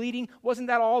and his bleeding, wasn't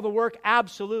that all the work?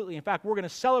 Absolutely. In fact, we're going to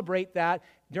celebrate that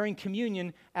during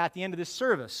communion at the end of this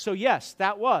service. So yes,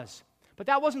 that was. But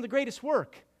that wasn't the greatest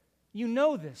work. You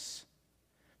know this.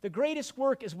 The greatest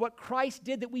work is what Christ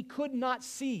did that we could not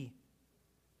see.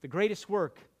 The greatest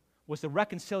work was the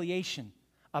reconciliation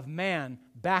of man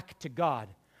back to God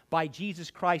by Jesus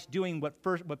Christ doing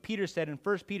what Peter said in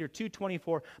 1 Peter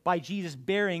 2:24, by Jesus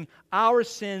bearing our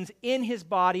sins in his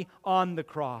body on the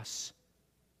cross.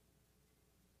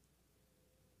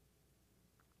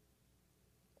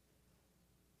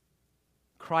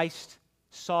 Christ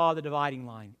saw the dividing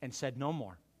line and said, no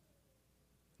more.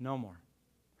 No more.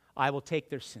 I will take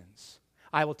their sins.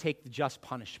 I will take the just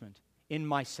punishment in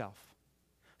myself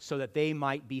so that they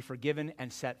might be forgiven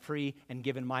and set free and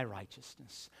given my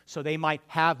righteousness. So they might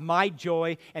have my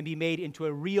joy and be made into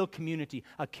a real community,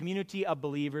 a community of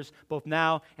believers both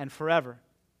now and forever.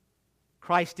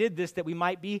 Christ did this that we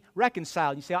might be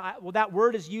reconciled. You say, well, that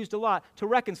word is used a lot. To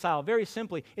reconcile, very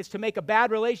simply, it's to make a bad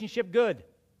relationship good.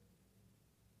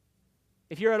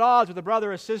 If you're at odds with a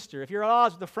brother or sister, if you're at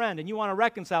odds with a friend and you want to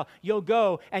reconcile, you'll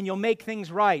go and you'll make things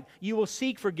right. You will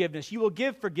seek forgiveness. You will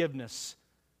give forgiveness.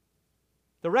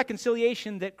 The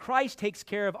reconciliation that Christ takes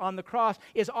care of on the cross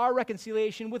is our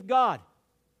reconciliation with God,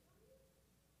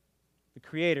 the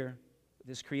Creator of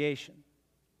this creation.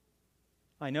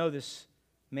 I know this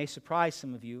may surprise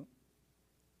some of you,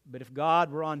 but if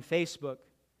God were on Facebook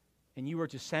and you were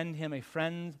to send him a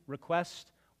friend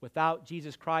request without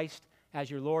Jesus Christ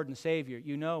as your Lord and Savior,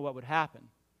 you know what would happen.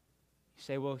 You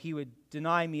say, well, he would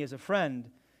deny me as a friend.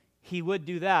 He would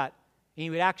do that. And he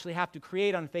would actually have to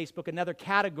create on Facebook another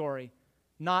category,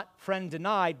 not friend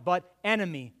denied, but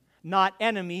enemy. Not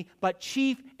enemy, but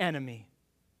chief enemy.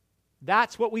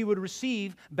 That's what we would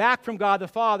receive back from God the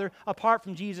Father apart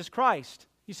from Jesus Christ.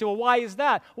 You say, well, why is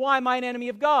that? Why am I an enemy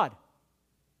of God?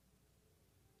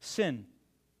 Sin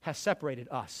has separated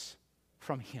us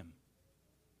from him.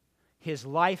 His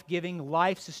life-giving,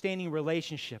 life-sustaining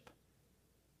relationship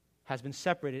has been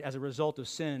separated as a result of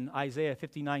sin. Isaiah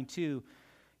 59:2,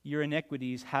 your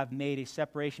iniquities have made a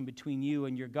separation between you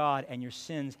and your God, and your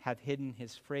sins have hidden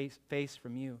his face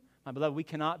from you. My beloved, we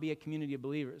cannot be a community of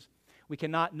believers. We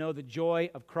cannot know the joy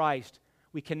of Christ.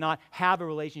 We cannot have a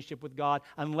relationship with God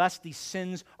unless these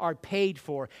sins are paid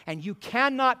for. And you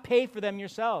cannot pay for them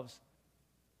yourselves.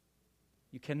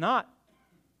 You cannot.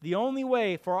 The only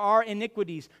way for our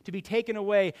iniquities to be taken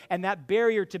away and that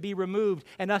barrier to be removed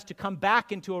and us to come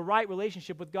back into a right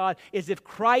relationship with God is if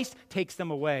Christ takes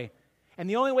them away. And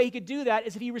the only way he could do that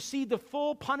is if he received the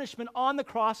full punishment on the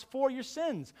cross for your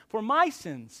sins, for my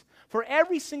sins, for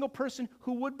every single person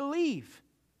who would believe.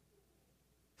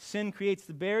 Sin creates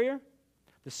the barrier.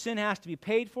 The sin has to be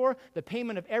paid for. The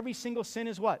payment of every single sin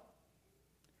is what?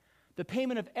 The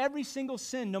payment of every single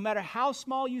sin, no matter how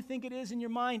small you think it is in your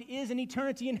mind, is an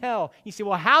eternity in hell. You say,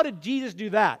 well, how did Jesus do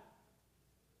that?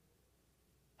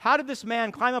 How did this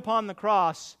man climb upon the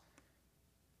cross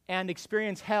and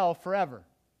experience hell forever?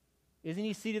 Isn't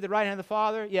he seated at the right hand of the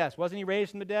Father? Yes. Wasn't he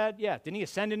raised from the dead? Yes. Didn't he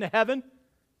ascend into heaven?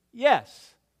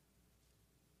 Yes.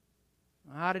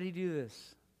 How did he do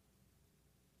this?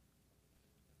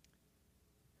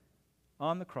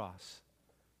 On the cross,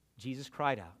 Jesus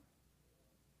cried out,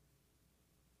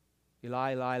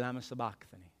 Eli, Eli, lama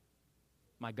sabachthani.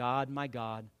 My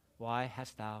God, why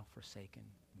hast thou forsaken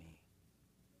me?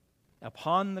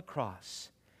 Upon the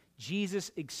cross, Jesus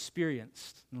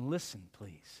experienced, and listen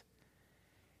please,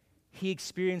 he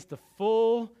experienced the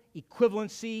full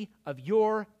equivalency of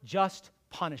your just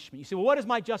punishment. You say, well, what is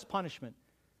my just punishment?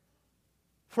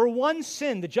 For one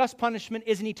sin, the just punishment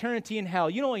is an eternity in hell.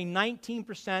 You know, only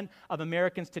 19% of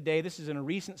Americans today, this is in a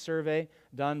recent survey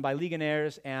done by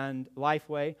Ligoniers and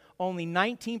Lifeway, only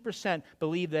 19%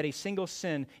 believe that a single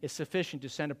sin is sufficient to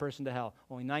send a person to hell.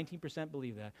 Only 19%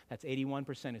 believe that. That's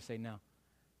 81% who say no.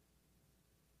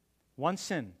 One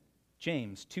sin,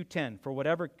 James 2:10, for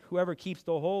whoever keeps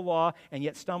the whole law and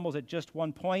yet stumbles at just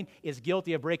one point is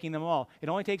guilty of breaking them all. It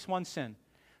only takes one sin.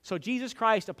 So Jesus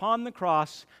Christ upon the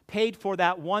cross paid for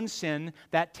that one sin,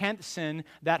 that 10th sin,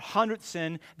 that 100th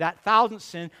sin, that 1,000th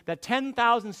sin, that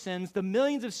 10,000 sins, the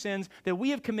millions of sins that we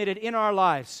have committed in our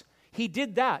lives. He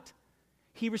did that.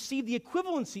 He received the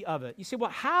equivalency of it. You say,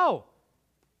 well, how?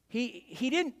 He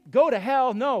didn't go to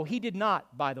hell. No, he did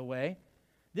not, by the way.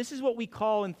 This is what we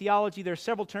call in theology, there are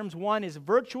several terms. One is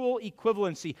virtual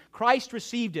equivalency. Christ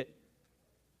received it.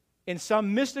 In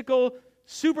some mystical,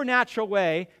 supernatural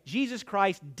way, Jesus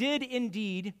Christ did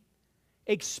indeed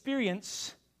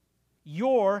experience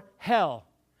your hell,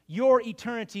 your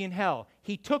eternity in hell.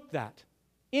 He took that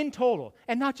in total,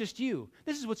 and not just you.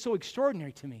 This is what's so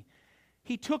extraordinary to me.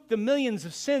 He took the millions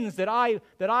of sins that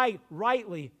I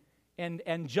rightly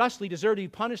and justly deserve to be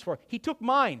punished for. He took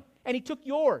mine, and he took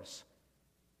yours,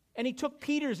 and he took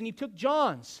Peter's, and he took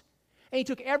John's, and he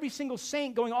took every single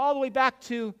saint going all the way back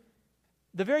to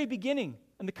the very beginning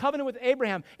and the covenant with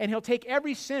Abraham, and he'll take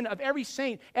every sin of every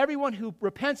saint, everyone who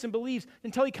repents and believes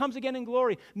until he comes again in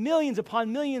glory. Millions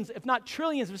upon millions, if not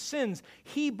trillions of sins,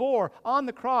 he bore on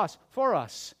the cross for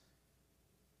us.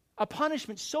 A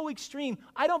punishment so extreme,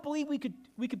 I don't believe we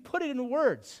could put it into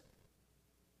words.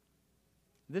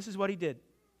 This is what he did.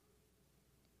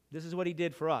 This is what he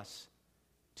did for us,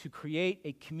 to create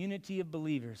a community of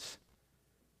believers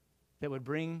that would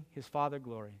bring his Father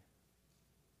glory.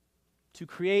 To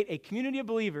create a community of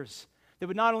believers that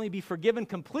would not only be forgiven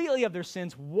completely of their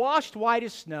sins, washed white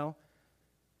as snow,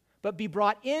 but be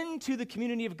brought into the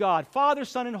community of God, Father,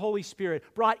 Son, and Holy Spirit,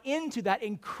 brought into that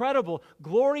incredible,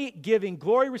 glory-giving,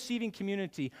 glory-receiving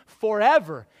community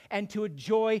forever, and to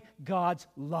enjoy God's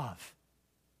love.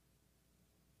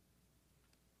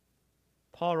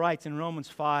 Paul writes in Romans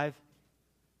 5,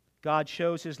 God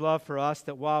shows his love for us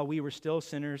that while we were still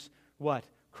sinners, what?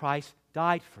 Christ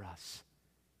died for us.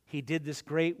 He did this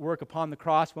great work upon the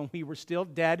cross when we were still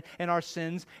dead in our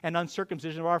sins and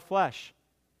uncircumcision of our flesh.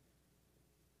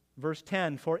 Verse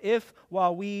 10, for if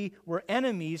while we were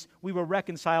enemies, we were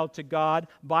reconciled to God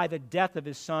by the death of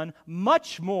his Son,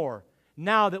 much more,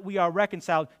 now that we are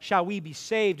reconciled, shall we be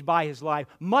saved by his life.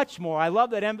 Much more. I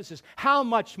love that emphasis. How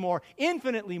much more?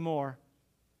 Infinitely more.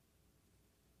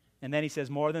 And then he says,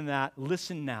 more than that,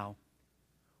 listen now.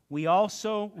 We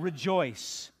also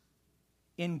rejoice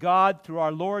in God through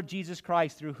our Lord Jesus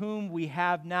Christ, through whom we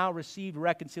have now received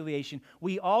reconciliation.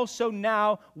 We also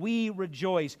now, we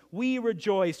rejoice. We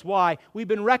rejoice. Why? We've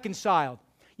been reconciled.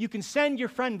 You can send your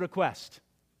friend request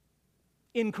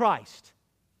in Christ.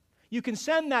 You can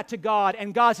send that to God,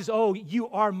 and God says, oh, you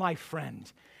are my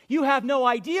friend. You have no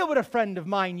idea what a friend of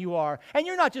mine you are. And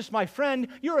you're not just my friend,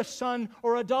 you're a son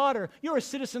or a daughter. You're a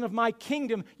citizen of my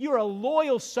kingdom. You're a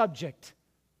loyal subject.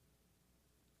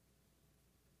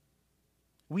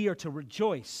 We are to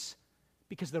rejoice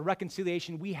because of the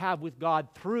reconciliation we have with God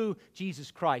through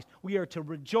Jesus Christ. We are to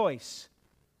rejoice.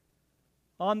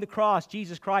 On the cross,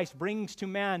 Jesus Christ brings to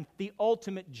man the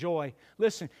ultimate joy.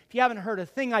 Listen, if you haven't heard a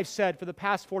thing I've said for the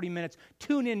past 40 minutes,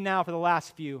 tune in now for the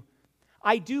last few.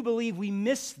 I do believe we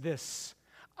miss this.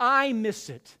 I miss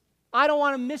it. I don't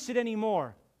want to miss it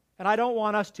anymore. and I don't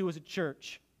want us to as a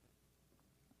church.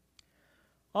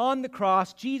 On the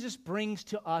cross, Jesus brings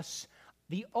to us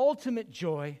the ultimate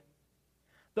joy,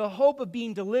 the hope of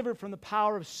being delivered from the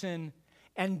power of sin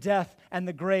and death and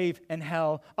the grave and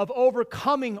hell, of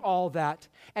overcoming all that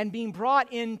and being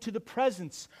brought into the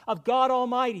presence of God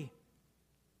Almighty.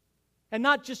 And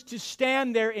not just to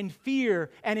stand there in fear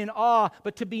and in awe,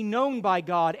 but to be known by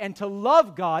God and to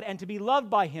love God and to be loved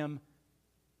by Him.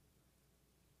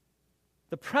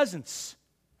 The presence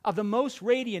of the most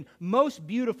radiant, most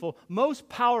beautiful, most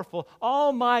powerful,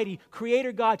 almighty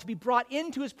Creator God, to be brought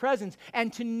into His presence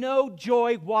and to know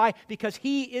joy. Why? Because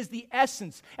He is the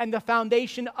essence and the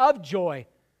foundation of joy.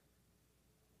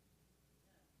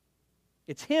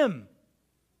 It's Him.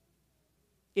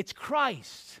 It's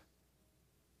Christ.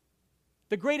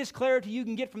 The greatest clarity you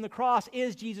can get from the cross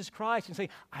is Jesus Christ, and say,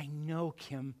 I know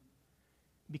Him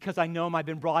because I know Him. I've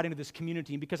been brought into this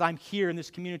community, and because I'm here in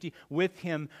this community with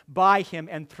Him, by Him,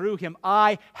 and through Him,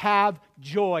 I have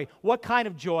joy. What kind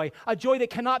of joy? A joy that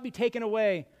cannot be taken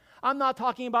away. I'm not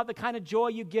talking about the kind of joy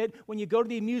you get when you go to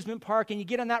the amusement park and you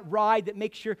get on that ride that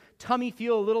makes your tummy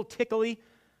feel a little tickly.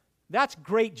 That's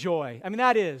great joy. I mean,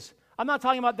 that is. I'm not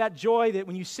talking about that joy that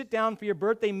when you sit down for your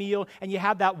birthday meal and you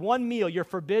have that one meal you're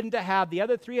forbidden to have the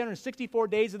other 364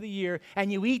 days of the year,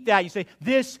 and you eat that, you say,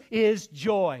 this is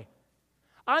joy.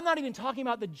 I'm not even talking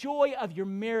about the joy of your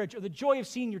marriage or the joy of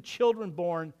seeing your children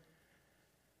born.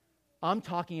 I'm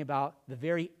talking about the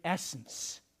very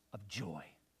essence of joy.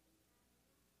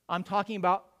 I'm talking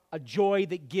about a joy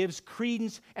that gives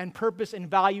credence and purpose and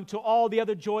value to all the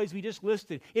other joys we just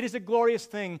listed. It is a glorious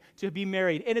thing to be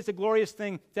married, and it's a glorious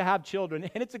thing to have children,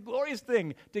 and it's a glorious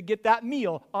thing to get that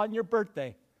meal on your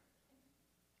birthday.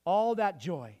 All that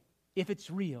joy, if it's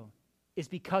real, is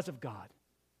because of God.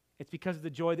 It's because of the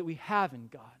joy that we have in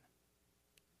God.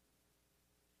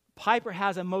 Piper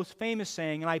has a most famous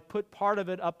saying, and I put part of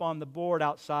it up on the board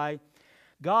outside.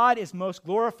 God is most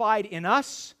glorified in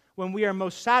us when we are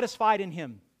most satisfied in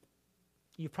Him.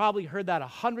 You've probably heard that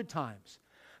 100 times.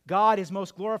 God is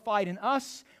most glorified in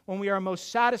us when we are most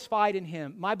satisfied in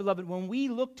Him. My beloved, when we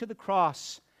look to the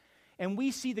cross and we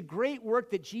see the great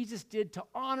work that Jesus did to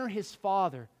honor His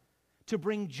Father, to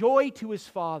bring joy to His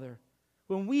Father,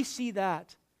 when we see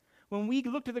that, when we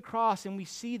look to the cross and we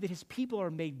see that His people are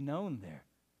made known there,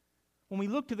 when we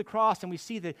look to the cross and we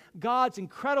see that God's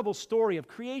incredible story of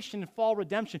creation and fall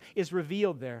redemption is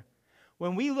revealed there,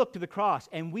 when we look to the cross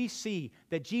and we see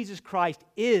that Jesus Christ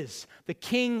is the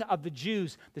King of the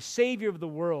Jews, the Savior of the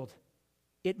world,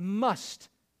 it must,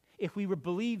 if we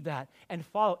believe that and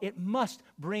follow, it must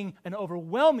bring an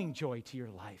overwhelming joy to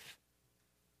your life.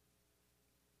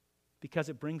 Because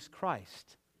it brings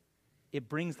Christ. It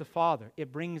brings the Father.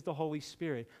 It brings the Holy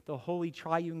Spirit. The Holy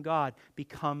Triune God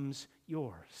becomes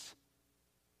yours.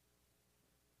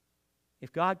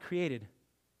 If God created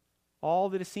all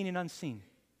that is seen and unseen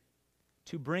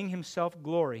to bring Himself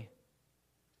glory,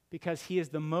 because He is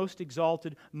the most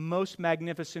exalted, most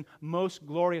magnificent, most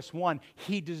glorious one,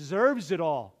 He deserves it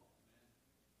all.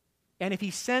 And if He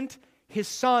sent His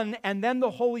Son and then the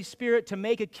Holy Spirit to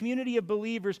make a community of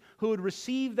believers who would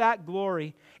receive that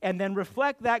glory and then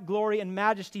reflect that glory and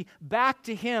majesty back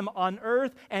to Him on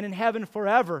earth and in heaven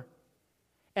forever.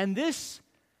 And this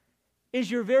is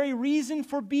your very reason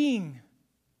for being.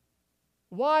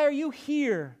 Why are you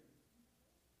here?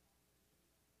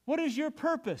 What is your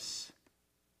purpose?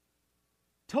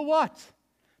 To what?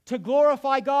 To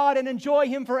glorify God and enjoy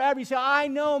Him forever. You say, I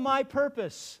know my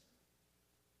purpose.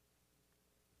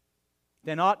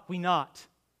 Then ought we not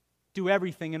do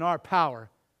everything in our power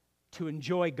to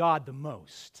enjoy God the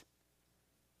most?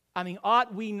 I mean,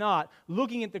 ought we not,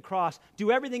 looking at the cross,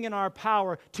 do everything in our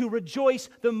power to rejoice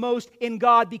the most in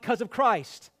God because of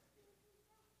Christ?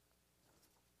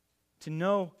 To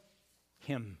know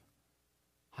Him.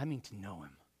 I mean to know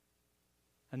Him.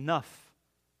 Enough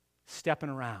stepping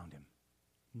around Him.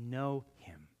 Know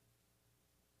Him.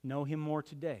 Know Him more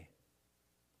today.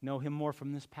 Know Him more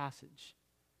from this passage.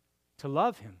 To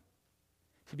love Him.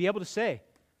 To be able to say,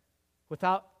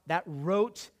 without that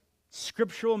rote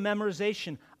scriptural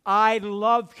memorization, I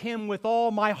love Him with all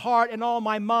my heart and all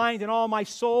my mind and all my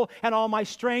soul and all my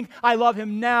strength. I love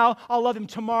Him now. I'll love Him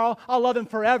tomorrow. I'll love Him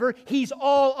forever. He's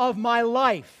all of my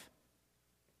life.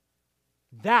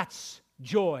 That's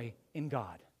joy in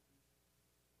God.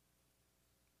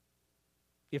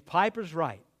 If Piper's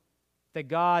right, that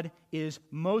God is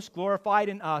most glorified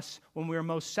in us when we are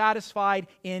most satisfied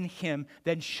in Him,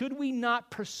 then should we not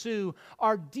pursue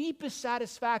our deepest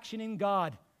satisfaction in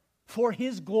God for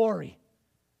His glory?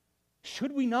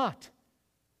 Should we not?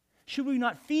 Should we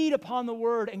not feed upon the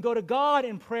Word and go to God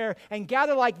in prayer and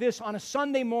gather like this on a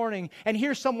Sunday morning and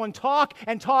hear someone talk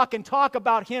and talk and talk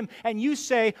about Him, and you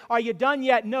say, are you done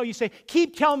yet? No, you say,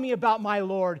 keep telling me about my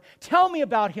Lord. Tell me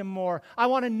about Him more. I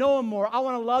want to know Him more. I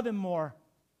want to love Him more.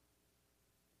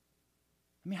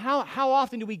 I mean, how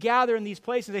often do we gather in these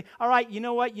places and say, all right, you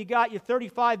know what? You got your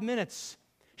 35 minutes.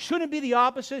 Shouldn't it be the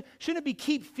opposite? Shouldn't it be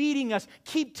keep feeding us,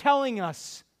 keep telling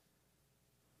us?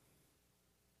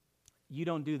 You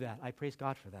don't do that. I praise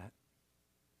God for that.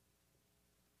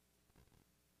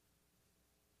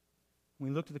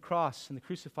 When we look to the cross and the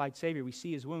crucified Savior, we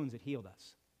see His wounds that healed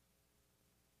us.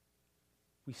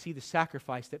 We see the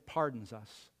sacrifice that pardons us.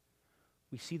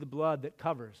 We see the blood that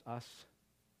covers us.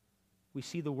 We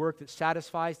see the work that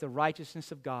satisfies the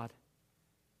righteousness of God.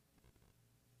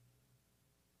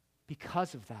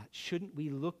 Because of that, shouldn't we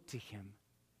look to Him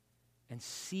and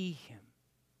see Him,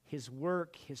 His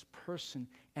work, His person,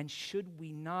 and should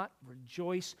we not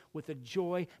rejoice with a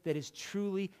joy that is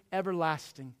truly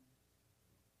everlasting?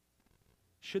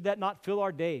 Should that not fill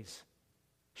our days?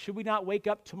 Should we not wake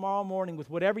up tomorrow morning with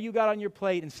whatever you got on your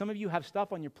plate, and some of you have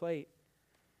stuff on your plate,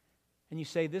 and you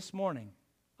say, this morning,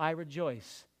 I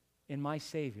rejoice in my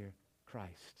Savior,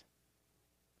 Christ.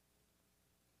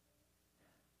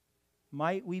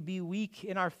 Might we be weak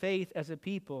in our faith as a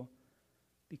people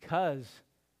because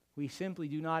we simply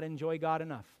do not enjoy God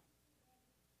enough.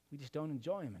 We just don't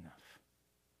enjoy Him enough.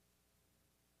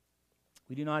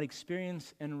 We do not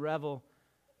experience and revel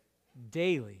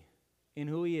daily in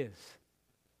who He is,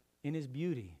 in His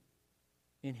beauty,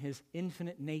 in His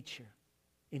infinite nature,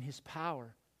 in His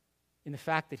power, in the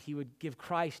fact that He would give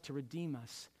Christ to redeem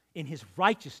us, in His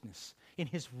righteousness, in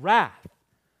His wrath.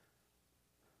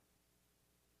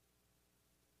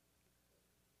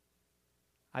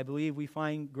 I believe we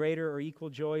find greater or equal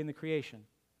joy in the creation.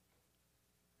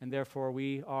 And therefore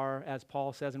we are, as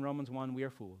Paul says in Romans 1, we are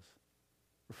fools.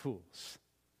 We're fools.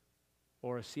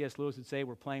 Or as C.S. Lewis would say,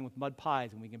 we're playing with mud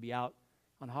pies and we can be out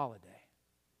on holiday.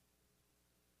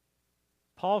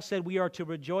 Paul said we are to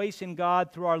rejoice in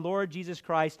God through our Lord Jesus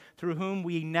Christ, through whom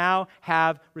we now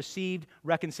have received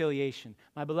reconciliation.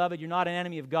 My beloved, you're not an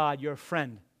enemy of God, you're a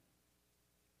friend.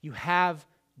 You have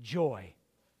joy.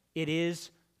 It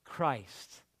is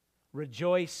Christ.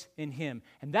 Rejoice in Him.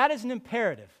 And that is an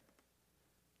imperative.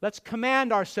 Let's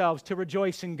command ourselves to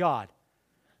rejoice in God.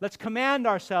 Let's command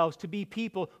ourselves to be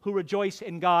people who rejoice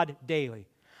in God daily.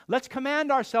 Let's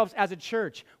command ourselves as a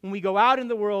church when we go out in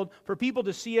the world for people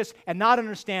to see us and not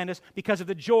understand us because of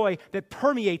the joy that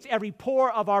permeates every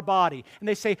pore of our body. And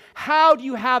they say, how do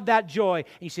you have that joy?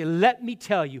 And you say, let me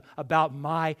tell you about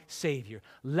my Savior.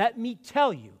 Let me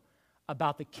tell you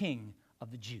about the King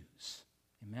of the Jews.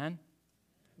 Amen?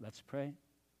 Let's pray.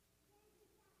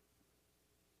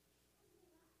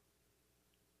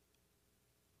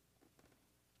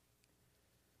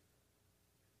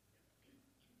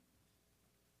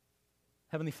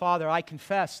 Heavenly Father, I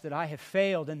confess that I have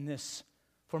failed in this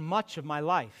for much of my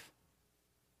life,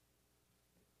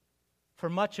 for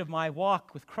much of my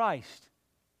walk with Christ.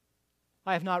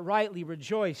 I have not rightly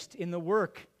rejoiced in the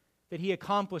work that He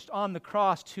accomplished on the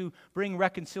cross to bring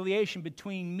reconciliation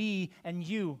between me and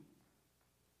you.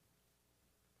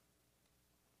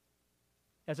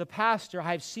 As a pastor,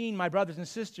 I have seen my brothers and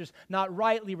sisters not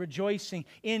rightly rejoicing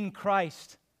in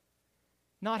Christ,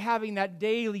 not having that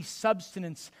daily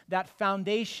substance, that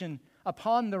foundation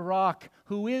upon the rock,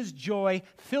 who is joy,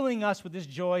 filling us with His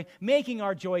joy, making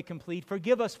our joy complete.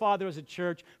 Forgive us, Father, as a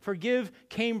church. Forgive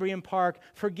Cambrian Park.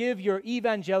 Forgive your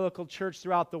evangelical church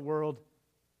throughout the world.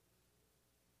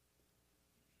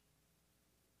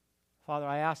 Father,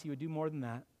 I ask You would do more than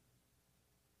that.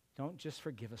 Don't just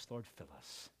forgive us, Lord. Fill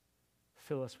us.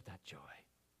 Fill us with that joy.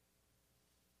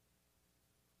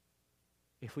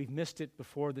 If we've missed it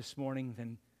before this morning,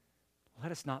 then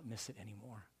let us not miss it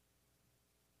anymore.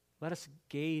 Let us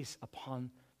gaze upon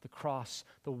the cross,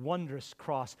 the wondrous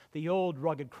cross, the old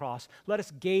rugged cross. Let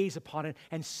us gaze upon it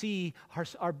and see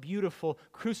our beautiful,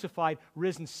 crucified,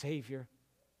 risen Savior.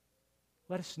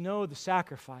 Let us know the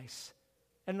sacrifice,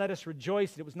 and let us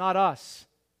rejoice that it was not us.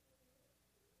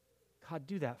 God,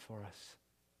 do that for us.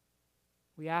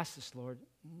 We ask this, Lord,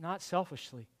 not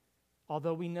selfishly,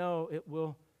 although we know it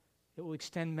will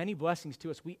extend many blessings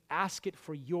to us. We ask it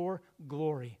for Your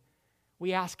glory.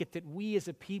 We ask it that we as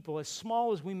a people, as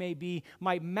small as we may be,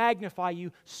 might magnify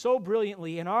You so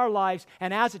brilliantly in our lives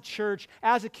and as a church,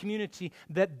 as a community,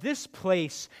 that this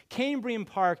place, Cambrian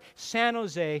Park, San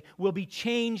Jose, will be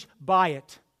changed by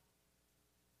it.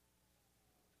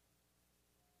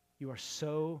 You are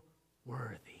so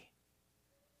worthy.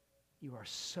 You are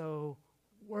so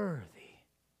worthy.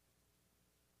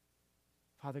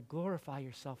 Father, glorify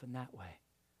yourself in that way.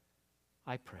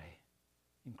 I pray.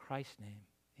 In Christ's name,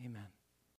 amen.